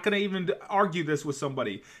 I'm not going to even argue this with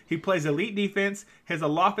somebody. He plays elite defense. His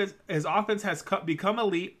offense has become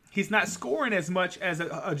elite. He's not scoring as much as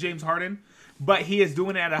a James Harden, but he is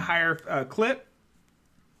doing it at a higher field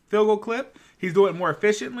goal clip. He's doing it more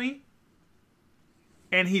efficiently,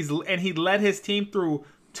 and he led his team through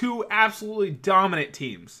 2 absolutely dominant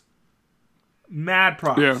teams. Mad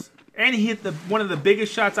props. Yeah. And he hit one of the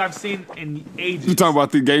biggest shots I've seen in ages. You talking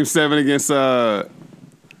about the Game 7 against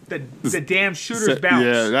the damn shooter's bounce.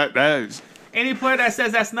 Yeah, that is. Any player that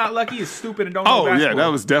says that's not lucky is stupid and don't know Oh basketball. yeah,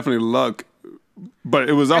 that was definitely luck. But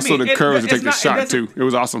it was also the courage to take the shot too. It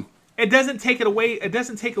was awesome. It doesn't take it away. It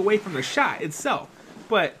doesn't take away from the shot itself.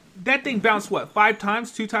 But that thing bounced 5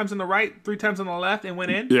 times, 2 times on the right, 3 times on the left, and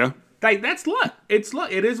went in. Yeah. Like that's luck. It's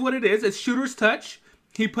luck. It is what it is. It's shooter's touch.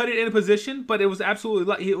 He put it in a position, but it was absolutely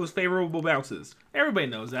luck. It was favorable bounces. Everybody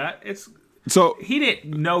knows that. So he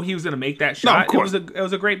didn't know he was going to make that shot. No, of course. It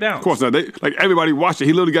was a great bounce. Of course not. Everybody watched it.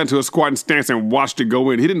 He literally got into a squatting stance and watched it go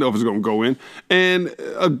in. He didn't know if it was going to go in. And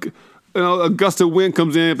a gust of wind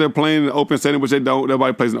comes in if they're playing in an open stadium, which they don't.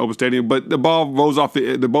 Nobody plays in an open stadium. But the ball rolls off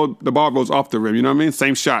the ball rolls off the rim. You know what I mean?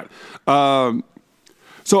 Same shot. So I'm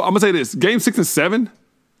gonna say this: Game 6 and 7.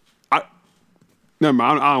 Never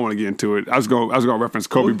mind. I don't want to get into it. I was going to reference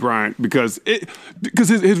Kobe Bryant because it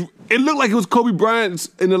looked like it was Kobe Bryant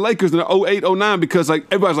in the Lakers in the 08, 09 because like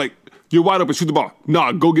everybody's like, you're wide open, shoot the ball.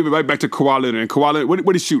 Nah, go give it right back to Kawhi Leonard. And Kawhi Leonard, what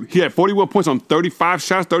did he shoot? He had 41 points on 35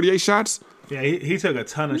 shots, 38 shots. Yeah, he took a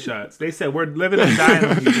ton of shots. They said we're living and dying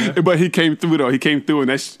on you. But he came through though. He came through and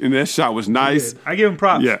that shot was nice. I give him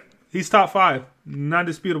props. Yeah, he's top 5, not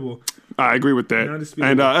disputable. I agree with that.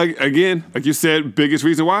 And again, like you said, biggest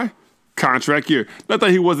reason why. Contract year. Not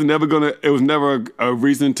that he wasn't never gonna. It was never a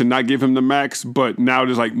reason to not give him the max, but now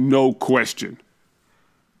there's like no question.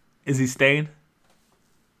 Is he staying?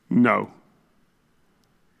 No.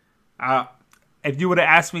 If you would have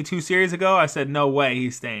asked me 2 series ago, I said no way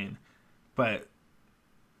he's staying. But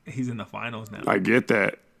he's in the finals now. I get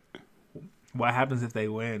that. What happens if they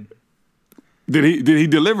win? Did he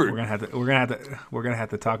deliver? We're gonna have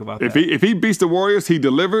to talk about that. If he beats the Warriors, he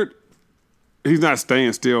delivered. He's not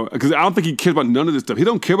staying still because I don't think he cares about none of this stuff. He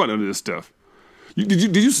don't care about none of this stuff. Did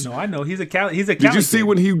you? No, I know he's a Cali. Did you see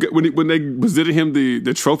when they presented him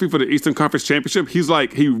the trophy for the Eastern Conference Championship? He's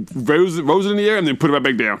like he rose it in the air and then put it right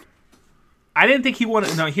back down. I didn't think he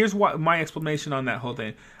wanted. No, here's what my explanation on that whole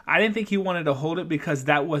thing. I didn't think he wanted to hold it because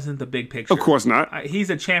that wasn't the big picture. Of course not.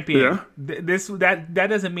 He's a champion. Yeah. That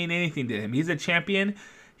doesn't mean anything to him. He's a champion.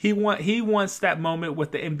 He wants that moment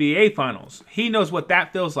with the NBA Finals. He knows what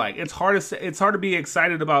that feels like. It's hard to be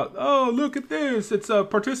excited about. Oh, look at this! It's a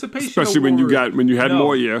participation, especially award. when you had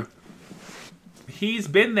more. Yeah, he's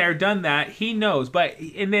been there, done that. He knows,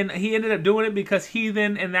 and then he ended up doing it because he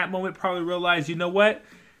then in that moment probably realized, you know what?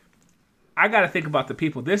 I got to think about the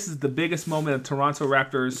people. This is the biggest moment of Toronto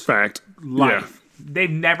Raptors life. Yeah. They've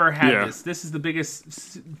never had this. This is the biggest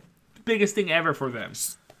thing ever for them.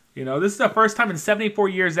 You know, this is the first time in 74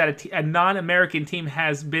 years that a non-American team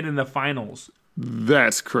has been in the finals.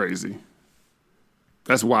 That's crazy.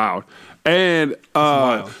 That's wild. And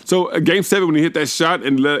so Game 7, when he hit that shot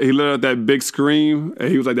and he let out that big scream, and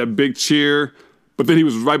he was like that big cheer, but then he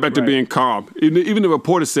was right back to being calm. Even the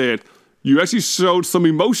reporter said, you actually showed some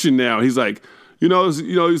emotion now. He's like, you know,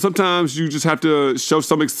 sometimes you just have to show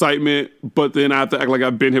some excitement, but then I have to act like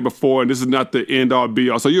I've been here before, and this is not the end-all,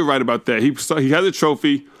 be-all. So you're right about that. He had the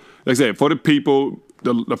trophy. Like I said, for the people,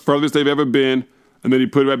 the furthest they've ever been, and then he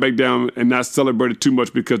put it right back down and not celebrate it too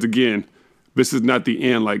much because, again, this is not the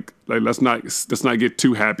end. Like let's not get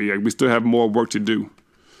too happy. Like, we still have more work to do.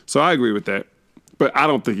 So I agree with that, but I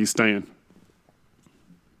don't think he's staying.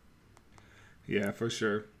 Yeah, for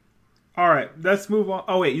sure. All right, let's move on.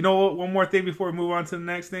 Oh wait, you know what? One more thing before we move on to the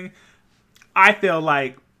next thing. I feel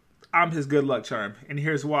like I'm his good luck charm, and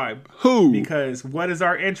here's why. Who? Because what is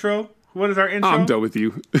our intro? I'm done with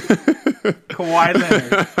you. Kawhi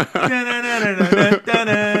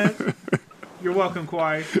Leonard. You're welcome,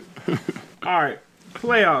 Kawhi. All right,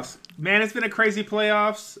 playoffs. Man, it's been a crazy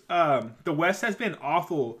playoffs. The West has been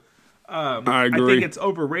awful. I agree. I think it's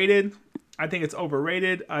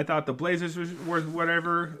overrated. I thought the Blazers were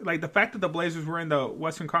whatever. Like, the fact that the Blazers were in the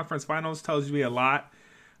Western Conference Finals tells me a lot.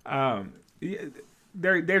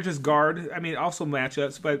 They're just guard. I mean, also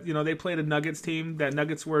matchups, but you know they played a Nuggets team. That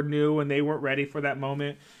Nuggets were new and they weren't ready for that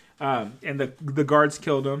moment, and the guards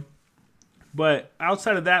killed them. But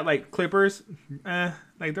outside of that, like Clippers, like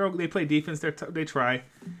they play defense. They try.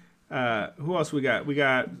 Who else we got? We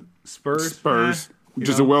got Spurs.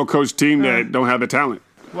 Just a well-coached team that don't have the talent.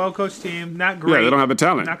 Well-coached team, not great. Yeah, they don't have the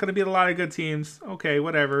talent. Not going to beat a lot of good teams. Okay,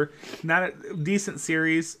 whatever. Not a decent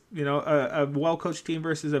series. You know, a well-coached team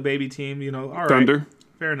versus a baby team. You know, all right. Thunder.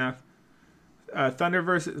 Fair enough.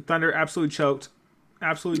 Thunder absolutely choked.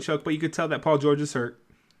 But you could tell that Paul George is hurt.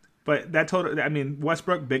 But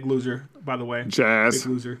Westbrook, big loser, by the way. Jazz.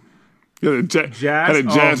 Big loser. Yeah, Jazz had a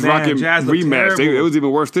Jazz Rocket rematch. It was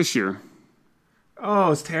even worse this year.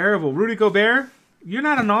 Oh, it's terrible. Rudy Gobert, you're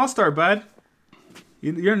not an all-star, bud.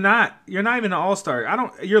 You're not even an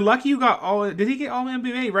all-star. You're lucky you got all. Did he get all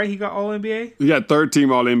NBA? Right, he got all NBA. He got third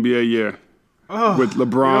team All NBA. Yeah. Oh, with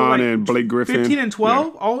LeBron and Blake Griffin. 15 and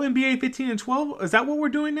 12? Yeah. All NBA 15 and 12? Is that what we're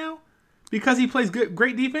doing now? Because he plays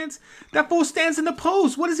great defense? That fool stands in the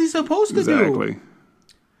post. What is he supposed to do? Exactly.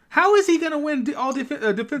 How is he going to win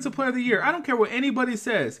Defensive Player of the Year? I don't care what anybody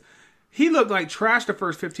says. He looked like trash the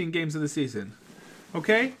first 15 games of the season.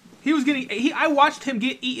 Okay? I watched him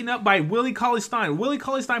get eaten up by Willie Cauley-Stein. Willie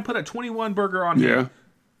Cauley-Stein put a 21 burger on him. Yeah.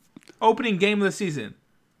 Opening game of the season.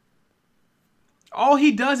 All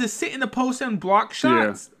he does is sit in the post and block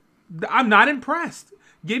shots. Yeah. I'm not impressed.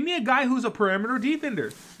 Give me a guy who's a perimeter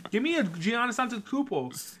defender. Give me a Giannis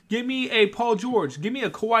Antetokounmpo. Give me a Paul George. Give me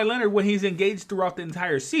a Kawhi Leonard when he's engaged throughout the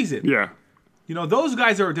entire season. Yeah. You know, those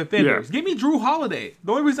guys are defenders. Yeah. Give me Drew Holiday.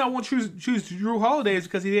 The only reason I won't choose Drew Holiday is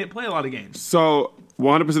because he didn't play a lot of games. So,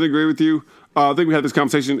 100% agree with you. I think we had this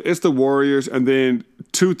conversation. It's the Warriors, and then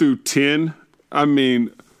 2 through 10. I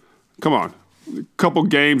mean, come on. A couple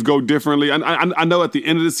games go differently. I know at the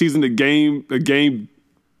end of the season, the games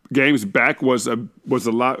back was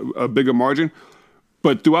a bigger margin.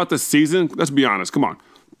 But throughout the season, let's be honest. Come on,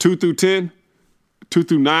 2 through 10, 2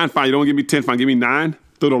 through 9. Fine, you don't give me 10. Fine, give me 9.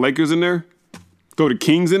 Throw the Lakers in there. Throw the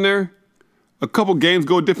Kings in there. A couple games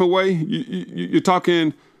go a different way. You're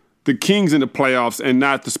talking the Kings in the playoffs and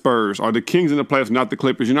not the Spurs, or the Kings in the playoffs, not the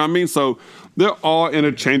Clippers. You know what I mean? So they're all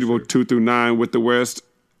interchangeable 2 through 9 with the West.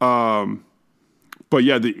 But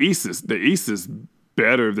yeah, the East is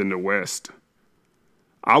better than the West.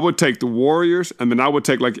 I would take the Warriors, and then I would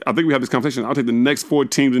take, I think we had this conversation, I'll take the next 4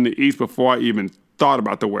 teams in the East before I even thought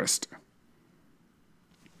about the West.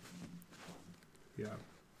 Yeah.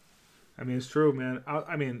 I mean, it's true, man.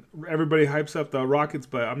 I mean, everybody hypes up the Rockets,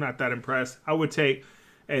 but I'm not that impressed. I would take,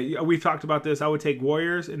 we've talked about this, I would take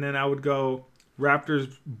Warriors, and then I would go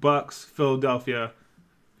Raptors, Bucks, Philadelphia,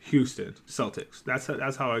 Houston, Celtics.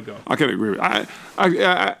 That's how I go. I can agree with I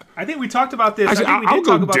think we talked about this. Actually, I would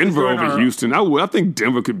go Denver over Houston. I think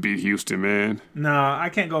Denver could beat Houston, man. No, I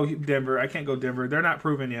can't go Denver. They're not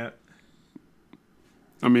proven yet.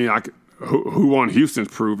 I mean, who on Houston's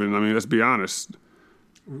proven? I mean, let's be honest.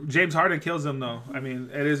 James Harden kills them, though. I mean,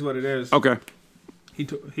 it is what it is. Okay.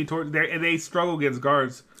 He tore. They struggle against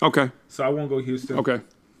guards. Okay. So I won't go Houston. Okay.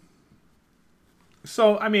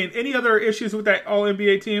 So, I mean, any other issues with that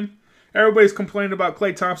All-NBA team? Everybody's complaining about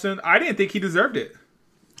Klay Thompson. I didn't think he deserved it.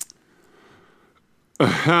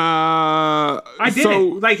 I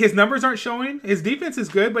didn't. His numbers aren't showing. His defense is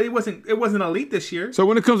good, but it wasn't elite this year. So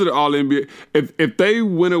when it comes to the All-NBA, if they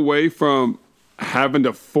went away from having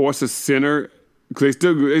to force a center, because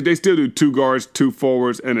they still do 2 guards, 2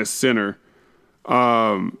 forwards, and a center.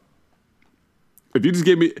 If you just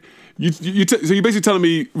give me... so you're basically telling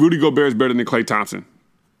me Rudy Gobert is better than Klay Thompson?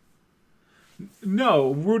 No,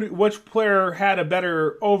 which player had a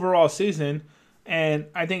better overall season? And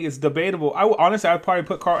I think it's debatable. I'd probably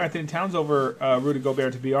put Karl Anthony Towns over Rudy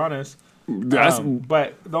Gobert, to be honest.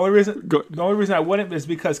 But the only reason I wouldn't is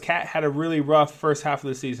because Cat had a really rough first half of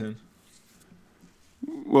the season.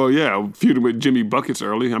 Well, yeah, feuding with Jimmy Buckets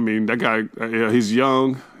early. I mean, that guy, he's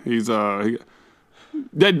young.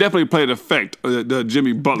 That definitely played an effect, the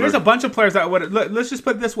Jimmy Butler. There's a bunch of players that would... Let's just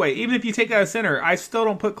put it this way. Even if you take out a center, I still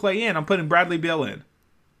don't put Klay in. I'm putting Bradley Beal in.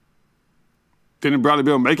 Didn't Bradley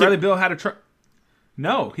Beal make Bradley Beal had a...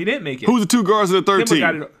 No, he didn't make it. Who's the 2 guards of the third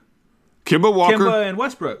team? Kemba Walker. Kemba and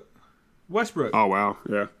Westbrook. Oh, wow.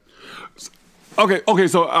 Yeah. Okay,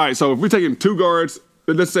 so, all right. So, if we're taking 2 guards,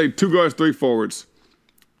 let's say 2 guards, 3 forwards,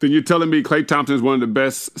 then you're telling me Klay Thompson is one of the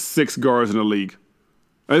best 6 guards in the league.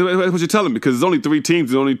 That's what you're telling me, because there's only 3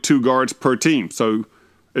 teams, there's only 2 guards per team. So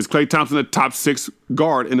is Klay Thompson the top 6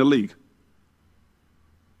 guard in the league?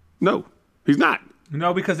 No, he's not.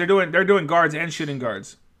 No, because they're doing guards and shooting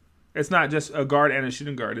guards. It's not just a guard and a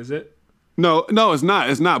shooting guard, is it? No, it's not.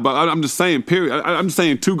 It's not. But I'm just saying, period. I'm just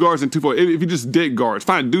saying 2 guards and 2 forwards. If you just did guards,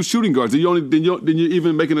 fine, do shooting guards. Then you're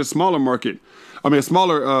even making a smaller market. I mean, a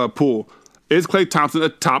smaller pool. Is Klay Thompson a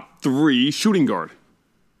top 3 shooting guard?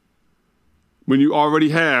 When you already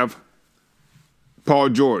have Paul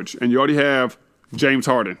George and you already have James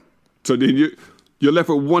Harden. So then you're left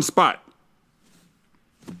with 1 spot.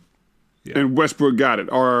 Yeah. And Westbrook got it.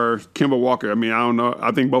 Or Kemba Walker. I mean, I don't know.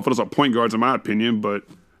 I think both of those are point guards in my opinion, but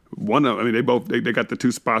they got the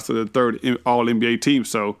 2 spots to the third All-NBA team.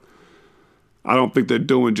 So I don't think they're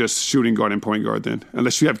doing just shooting guard and point guard then.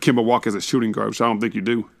 Unless you have Kemba Walker as a shooting guard, which I don't think you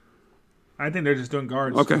do. I think they're just doing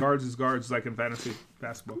guards. Okay. Guards is guards like in fantasy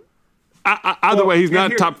basketball. Either way, he's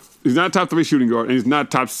not top 3 shooting guard, and he's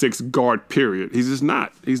not top 6 guard. Period. He's just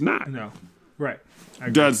not. He's not. No, right.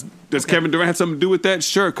 Does Kevin Durant have something to do with that?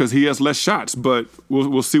 Sure, because he has less shots, but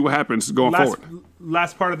we'll see what happens going forward.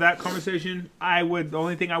 Last part of that conversation, the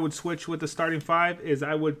only thing I would switch with the starting five is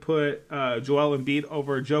I would put Joel Embiid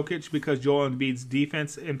over Jokic because Joel Embiid's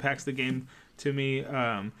defense impacts the game to me,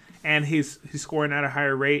 and he's scoring at a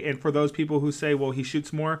higher rate. And for those people who say, well, he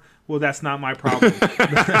shoots more, well, that's not my problem.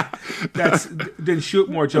 Then shoot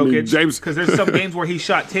more, Jokic, because there's some games where he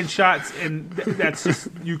shot 10 shots, and that's just,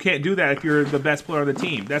 you can't do that if you're the best player on the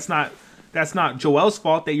team. That's not Joel's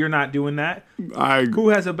fault that you're not doing that. Who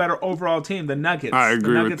has a better overall team? The Nuggets. I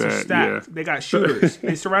agree the Nuggets with that. are stacked. Yeah. They got shooters.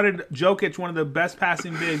 They surrounded Jokic, one of the best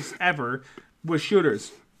passing bigs ever, with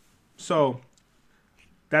shooters. So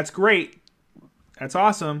that's great. That's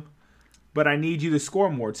awesome. But I need you to score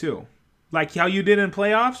more too. Like how you did in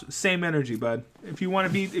playoffs, same energy, bud. If you want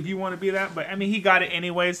to be that, but I mean, he got it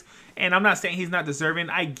anyways. And I'm not saying he's not deserving.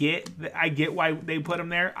 I get why they put him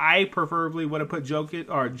there. I preferably would have put Jokic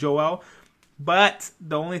or Joel, but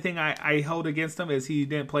the only thing I hold against him is he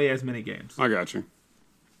didn't play as many games. I got you.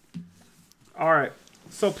 All right,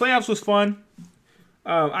 so playoffs was fun.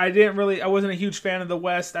 I wasn't a huge fan of the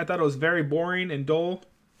West. I thought it was very boring and dull.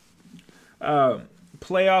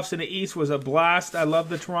 Playoffs in the East was a blast. I love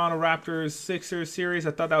the Toronto Raptors Sixers series.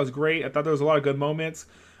 I thought that was great. I thought there was a lot of good moments.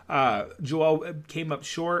 Joel came up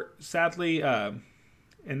short, sadly, and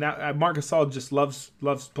that Marc Gasol just loves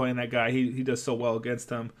playing that guy. He does so well against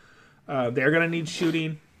him. They're gonna need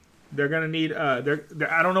shooting. They're gonna need. I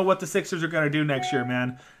don't know what the Sixers are gonna do next year,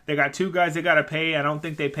 man. They got two guys they gotta pay. I don't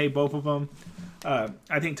think they pay both of them.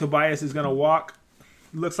 I think Tobias is gonna walk.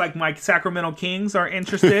 Looks like my Sacramento Kings are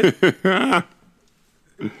interested.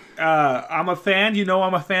 I'm a fan. You know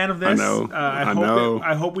I'm a fan of this. I know.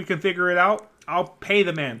 I hope we can figure it out. I'll pay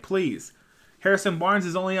the man, please. Harrison Barnes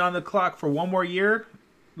is only on the clock for one more year.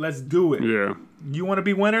 Let's do it. Yeah. You want to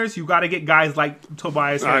be winners? You got to get guys like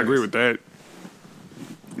Tobias Harris. I agree with that.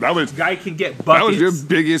 Guy can get buckets. That was your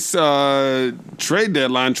biggest trade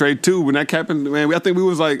deadline trade too. When that happened, man, I think we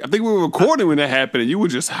were recording when that happened, and you were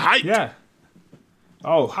just hyped. Yeah.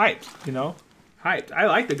 Oh, hyped. Hyped. I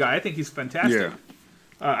like the guy. I think he's fantastic. Yeah.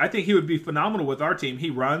 I think he would be phenomenal with our team.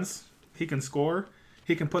 He runs. He can score.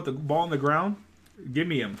 He can put the ball on the ground. Give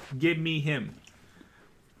me him. Give me him.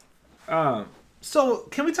 So,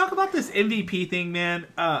 can we talk about this MVP thing, man?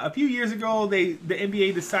 A few years ago, the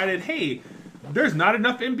NBA decided, hey, there's not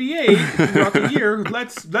enough NBA throughout the year.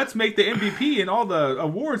 Let's make the MVP and all the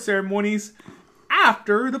award ceremonies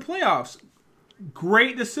after the playoffs.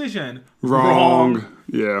 Great decision. Wrong.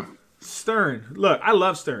 Yeah. Stern. Look, I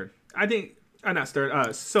love Stern. I think... not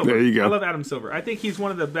Stern. Silver. There you go. I love Adam Silver. I think he's one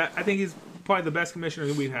of the best. I think he's probably the best commissioner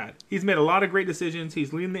that we've had. He's made a lot of great decisions.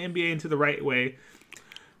 He's leading the NBA into the right way.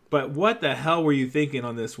 But what the hell were you thinking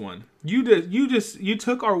on this one? You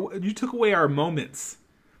took away our moments.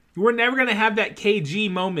 We're never gonna have that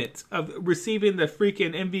KG moment of receiving the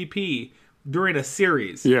freaking MVP during a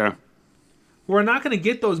series. Yeah. We're not gonna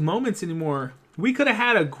get those moments anymore. We could have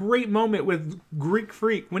had a great moment with Greek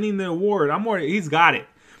Freak winning the award. He's got it.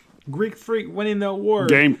 Greek Freak winning the award.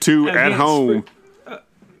 Game 2 at home.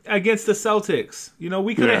 Against the Celtics.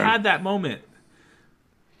 We could have had that moment.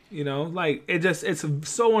 It's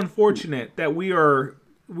so unfortunate that we're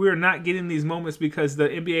not getting these moments because the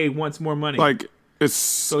NBA wants more money.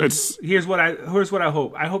 Here's what I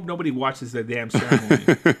hope. I hope nobody watches the damn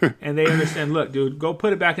ceremony. And they understand, look, dude, go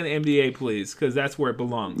put it back in the NBA, please, because that's where it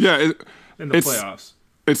belongs. Yeah. In the playoffs.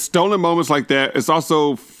 It's stolen moments like that. It's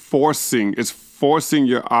also forcing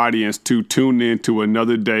your audience to tune in to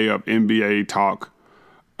another day of NBA talk,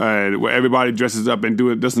 where everybody dresses up and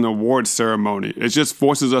does an award ceremony. It just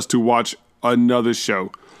forces us to watch another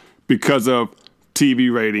show because of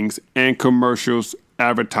TV ratings and commercials,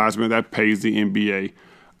 advertisement that pays the NBA.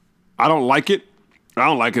 I don't like it. I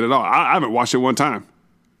don't like it at all. I haven't watched it one time.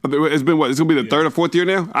 It's been what? It's gonna be the third or fourth year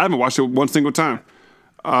now. I haven't watched it one single time.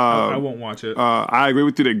 I won't watch it. I agree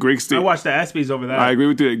with you that Greek's the... I watched the ESPYs over that. I agree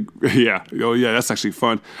with you that... Yeah. Oh, yeah, that's actually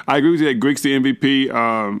fun. I agree with you that Greek's the MVP,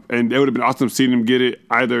 and it would have been awesome seeing him get it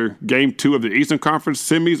either Game 2 of the Eastern Conference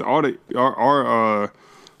semis or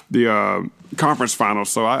the conference finals.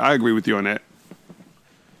 So I agree with you on that.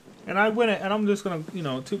 And I'm just going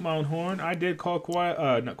to, toot my own horn. I did call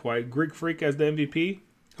Greek Freak as the MVP.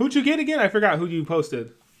 Who'd you get again? I forgot who you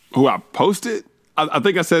posted. Who I posted? I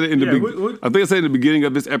think I said it in I think I said in the beginning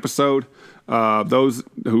of this episode. Those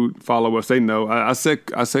who follow us, they know. I said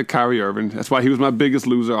Kyrie Irving. That's why he was my biggest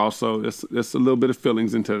loser. Also, there's a little bit of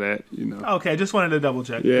feelings into that, Okay, just wanted to double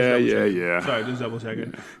check. Yeah. Sorry, just double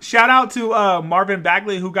checking. Shout out to Marvin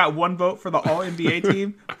Bagley who got one vote for the All NBA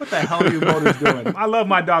team. What the hell are you voters doing? I love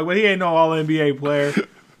my dog, but he ain't no All NBA player.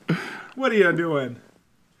 What are you doing?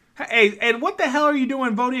 Hey, and what the hell are you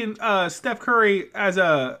doing voting Steph Curry as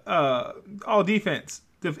a all defensive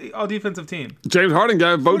team? James Harden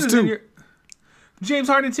got votes too. James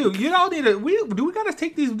Harden too. You all need to. We gotta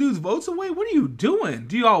take these dudes' votes away? What are you doing?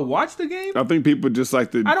 Do you all watch the game? I think people just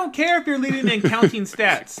like to. I don't care if you're leading in counting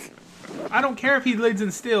stats. I don't care if he leads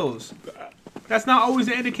in steals. That's not always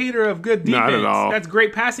an indicator of good defense. Not at all. That's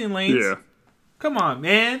great passing lanes. Yeah. Come on,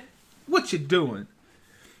 man. What you doing?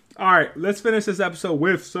 All right, let's finish this episode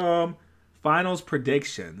with some finals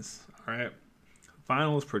predictions. All right.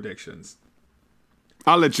 Finals predictions.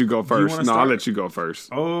 I'll let you go first. I'll let you go first.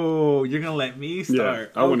 Oh, you're going to let me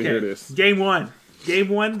start. Yeah, I want to hear this. Game one,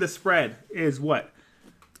 the spread is what?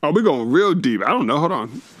 Oh, we're going real deep. I don't know. Hold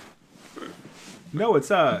on. No, it's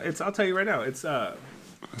I'll tell you right now. It's got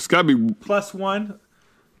to be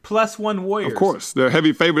 +1 Warriors. Of course. They're a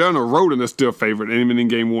heavy favorite. They're on the road and they're still favorite, even in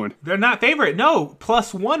game one. They're not favorite. No,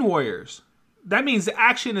 +1 Warriors. That means the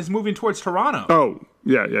action is moving towards Toronto. Oh,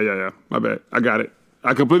 yeah. My bad. I got it.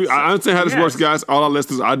 I understand how this works, guys. All our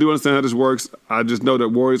listeners, I do understand how this works. I just know that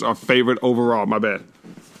Warriors are favorite overall. My bad.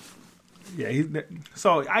 Yeah.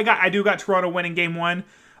 So I do got Toronto winning game one.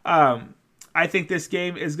 I think this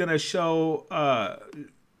game is gonna show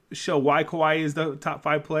why Kawhi is the top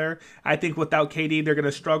 5 player. I think without KD, they're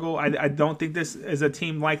gonna struggle. I don't think this is a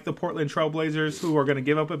team like the Portland Trailblazers who are gonna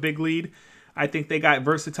give up a big lead. I think they got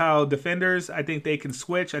versatile defenders. I think they can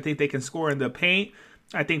switch. I think they can score in the paint.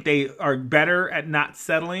 I think they are better at not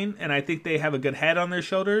settling, and I think they have a good head on their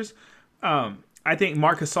shoulders. I think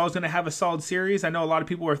Marc Gasol is going to have a solid series. I know a lot of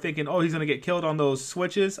people are thinking, oh, he's going to get killed on those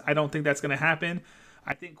switches. I don't think that's going to happen.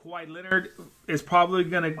 I think Kawhi Leonard is probably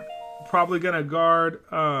going to guard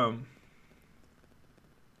Andre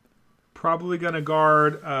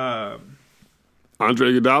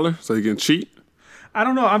Iguodala, so he can cheat. I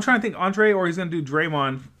don't know. I'm trying to think Andre, or he's going to do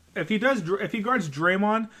Draymond. If he guards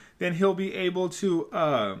Draymond, then he'll be able to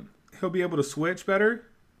switch better.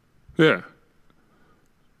 Yeah.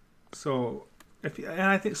 So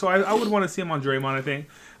I would want to see him on Draymond. I think.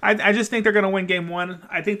 I just think they're going to win game one.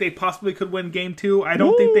 I think they possibly could win game two. I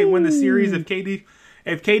don't think they win the series if KD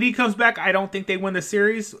comes back. I don't think they win the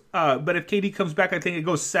series. But if KD comes back, I think it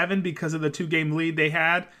goes 7 because of the 2-game lead they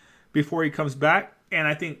had before he comes back. And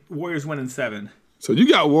I think Warriors win in 7. So you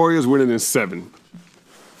got Warriors winning in 7.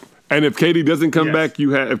 And if KD doesn't come back,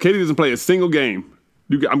 if KD doesn't play a single game,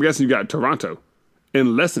 I'm guessing you got Toronto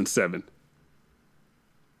in less than 7.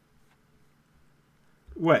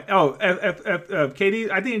 What? Oh, if KD,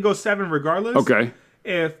 I think it goes 7 regardless. Okay.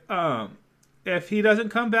 If he doesn't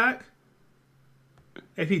come back,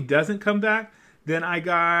 then I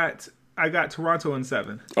got Toronto in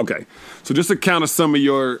 7. Okay. So just to counter some of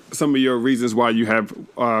your reasons why you have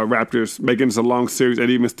Raptors making this a long series and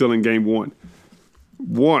even still in game one.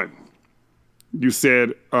 One, you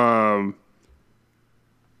said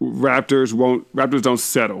Raptors don't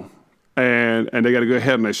settle, and they got a good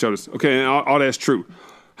head on their shoulders. Okay, and all that's true.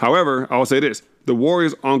 However, I will say this: the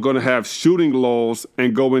Warriors aren't going to have shooting lulls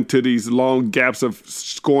and go into these long gaps of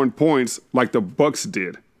scoring points like the Bucks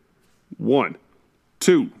did. 1,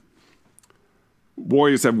 2.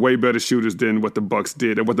 Warriors have way better shooters than what the Bucks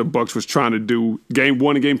did, and what the Bucks was trying to do. Game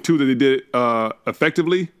 1 and game 2 that they did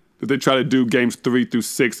effectively. That they try to do games 3 through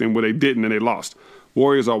 6, and where they didn't, and they lost.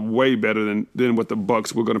 Warriors are way better than what the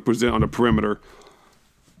Bucks were going to present on the perimeter.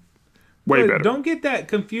 Way better. Don't get that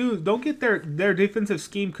confused. Don't get their defensive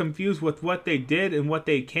scheme confused with what they did and what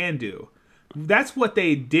they can do. That's what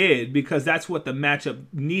they did because that's what the matchup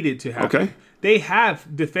needed to happen. Okay. They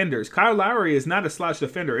have defenders. Kyle Lowry is not a slouch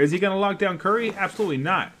defender. Is he going to lock down Curry? Absolutely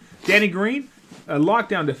not. Danny Green, a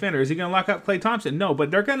lockdown defender. Is he going to lock up Klay Thompson? No,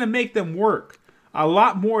 but they're going to make them work. A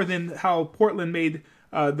lot more than how Portland made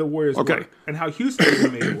the Warriors work and how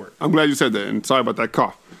Houston made it work. I'm glad you said that, and sorry about that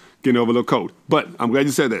cough. Getting over a little cold. But I'm glad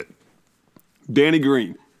you said that. Danny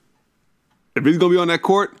Green, if he's going to be on that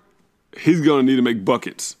court, he's going to need to make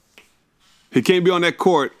buckets. He can't be on that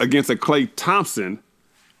court against a Klay Thompson.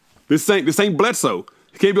 This ain't Bledsoe.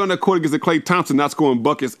 He can't be on that court against a Klay Thompson not scoring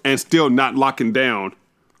buckets and still not locking down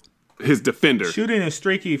his defender. Shooting is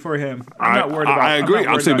streaky for him. I'm not worried about. I agree.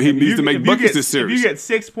 I'm saying he needs to make buckets this series.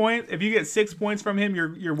 If you get 6 points from him,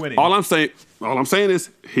 you're winning. All I'm saying is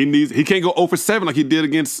he can't go 0 for 7 like he did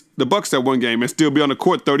against the Bucks that one game and still be on the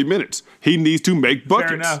court 30 minutes. He needs to make buckets.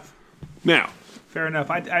 Fair enough. Now. Fair enough.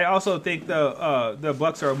 I also think the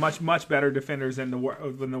Bucks are much better defenders than the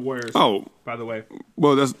Warriors. Oh, by the way.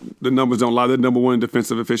 Well, the numbers don't lie. They're number 1 in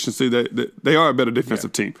defensive efficiency. They are a better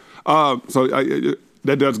defensive team.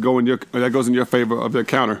 That goes in your favor of their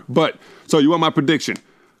counter. But so you want my prediction?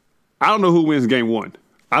 I don't know who wins game 1.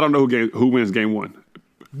 I don't know who wins game 1.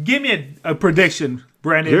 Give me a prediction.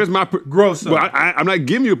 Brandon, Here's my Grosso. Well, I'm not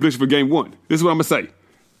giving you a prediction for game one. This is what I'm gonna say.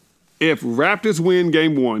 If Raptors win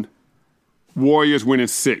game one, Warriors win in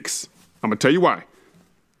 6. I'm gonna tell you why.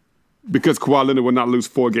 Because Kawhi Leonard will not lose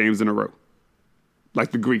 4 games in a row,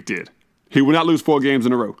 like the Greek did. He will not lose 4 games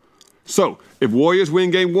in a row. So if Warriors win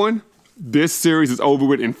game one, this series is over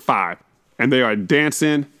with in 5, and they are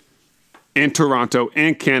dancing in Toronto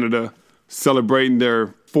and Canada, celebrating their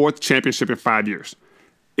 4th championship in 5 years.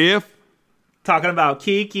 If Talking about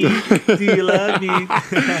Kiki, do you love me?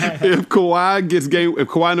 if Kawhi and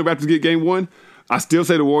the Raptors get game one, I still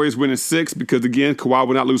say the Warriors win in 6 because, again, Kawhi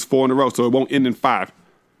will not lose 4 in a row, so it won't end in 5.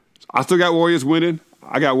 I still got Warriors winning.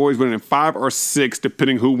 I got Warriors winning in 5 or 6,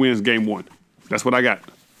 depending who wins game one. That's what I got.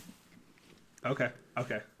 Okay.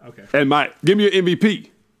 And give me your MVP.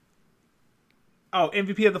 Oh,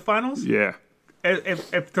 MVP of the finals? Yeah.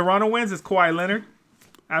 If Toronto wins, it's Kawhi Leonard.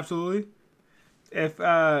 Absolutely.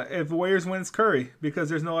 If Warriors wins, Curry, because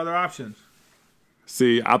there's no other options.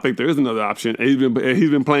 See, I think there is another option. He's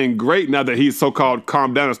been playing great now that he's so-called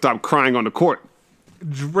calmed down and stopped crying on the court.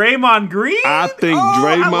 Draymond Green? I think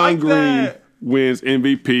Draymond Green wins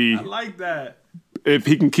MVP. I like that. If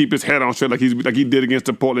he can keep his head on straight like he did against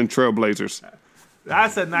the Portland Trailblazers.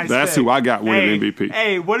 That's a nice That's pick. who I got winning MVP.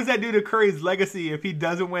 Hey, what does that do to Curry's legacy if he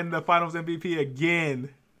doesn't win the Finals MVP again?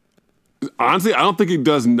 Honestly, I don't think he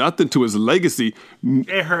does nothing to his legacy.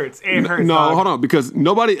 It hurts. No, No, hold on, because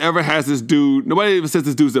nobody ever has this dude. Nobody ever says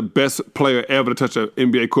this dude's the best player ever to touch an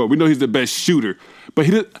NBA court. We know he's the best shooter, but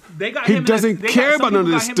he doesn't care about none of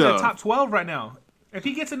this Him in stuff. the top 12 right now. If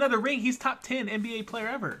he gets another ring, he's top 10 NBA player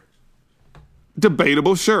ever.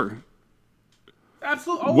 Debatable, sure.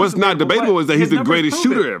 Absolutely. What's not debatable is that he's the greatest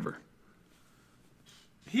shooter ever.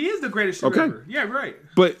 He is the greatest shooter Okay. ever. Yeah, right.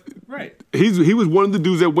 But Right. he was one of the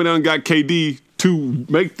dudes that went out and got KD to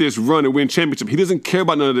make this run and win championship. He doesn't care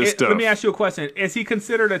about none of this stuff. Let me ask you a question. Is he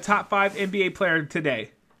considered a top 5 NBA player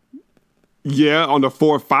today? Yeah, on the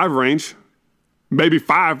 4 or 5 range. Maybe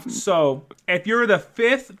 5. So, if you're the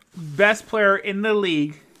 5th best player in the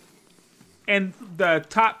league and the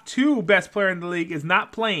top 2 best player in the league is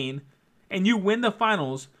not playing and you win the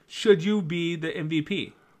finals, should you be the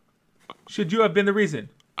MVP? Should you have been the reason?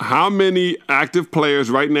 How many active players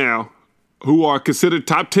right now who are considered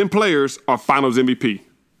top 10 players are finals MVP?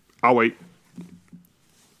 I'll wait.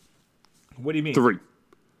 What do you mean? 3.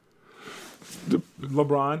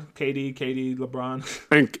 LeBron, KD, LeBron.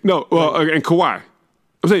 And Kawhi.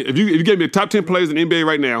 I'm saying, if you gave me the top 10 players in the NBA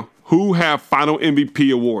right now, who have final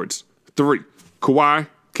MVP awards? 3. Kawhi,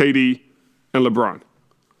 KD, and LeBron.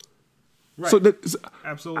 Right. So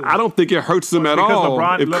Absolutely. I don't think it hurts them at Because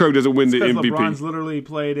all if Curry doesn't win the because MVP. LeBron's literally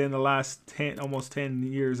played in the last almost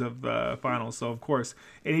 10 years of finals. So of course,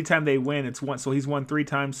 anytime they win, it's one. So he's won 3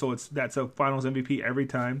 times. So that's a finals MVP every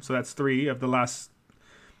time. So that's 3 of the last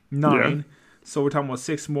 9. Yeah. So we're talking about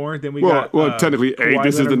 6 more. Then we got technically 8. Kawhi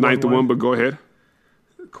This is the Leonard 9th one, but go ahead.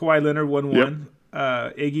 Kawhi Leonard won Yep. 1.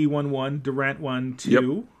 Iggy won 1. Durant won 2.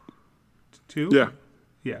 Yep. 2. Yeah,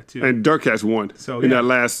 Yeah, 2. and Dirk has won So, in yeah. that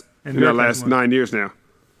last And in that Dirk has last won. 9 years now.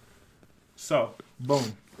 So boom.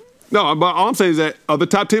 No, but all I'm saying is that of the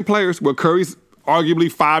top 10 players, well, Curry's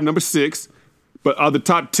arguably 5, number 6, but of the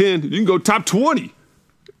top 10, you can go top 20.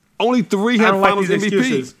 Only 3 I have don't like finals these MVP.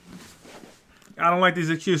 excuses. I don't like these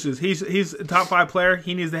excuses. He's a top 5 player.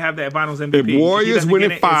 He needs to have that Finals MVP. If Warriors win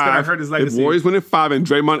in it's gonna 5, hurt his if legacy. Warriors win in 5 and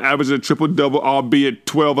Draymond averages a triple-double, albeit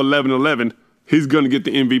 12, 11, 11, he's going to get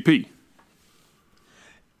the MVP.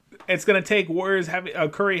 It's gonna take Warriors having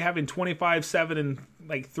Curry having 25, 7,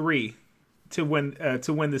 and 3 to win this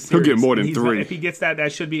series. He'll get more than And 3. If he gets that,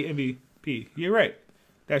 that should be MVP. You're right.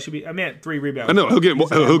 That should be. I meant 3 rebounds. I know he'll get more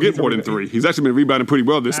than rebound. 3. He's actually been rebounding pretty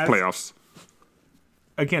well this playoffs.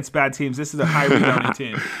 Against bad teams, this is a high rebounding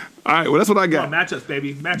team. All right, well that's what I Come got. on, matchups,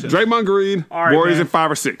 baby, matchups. Draymond Green, All right, Warriors man. in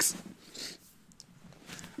 5 or 6.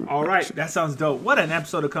 All right, that sounds dope. What an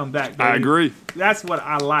episode to come back, baby. I agree. That's what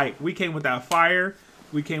I like. We came with that fire.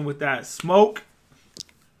 We came with that smoke.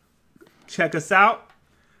 Check us out.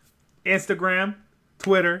 Instagram,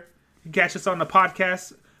 Twitter. You can catch us on the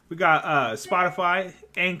podcast. We got Spotify,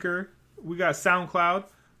 Anchor. We got SoundCloud.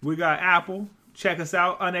 We got Apple. Check us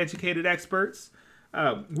out, Uneducated Experts.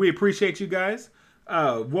 We appreciate you guys.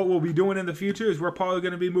 What we'll be doing in the future is we're probably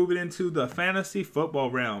going to be moving into the fantasy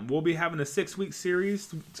football realm. We'll be having a 6-week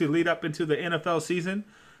series to lead up into the NFL season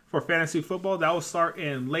for fantasy football. That will start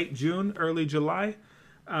in late June, early July.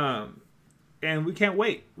 And we can't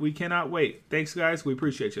wait. We cannot wait. Thanks, guys. We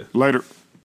appreciate you. Later.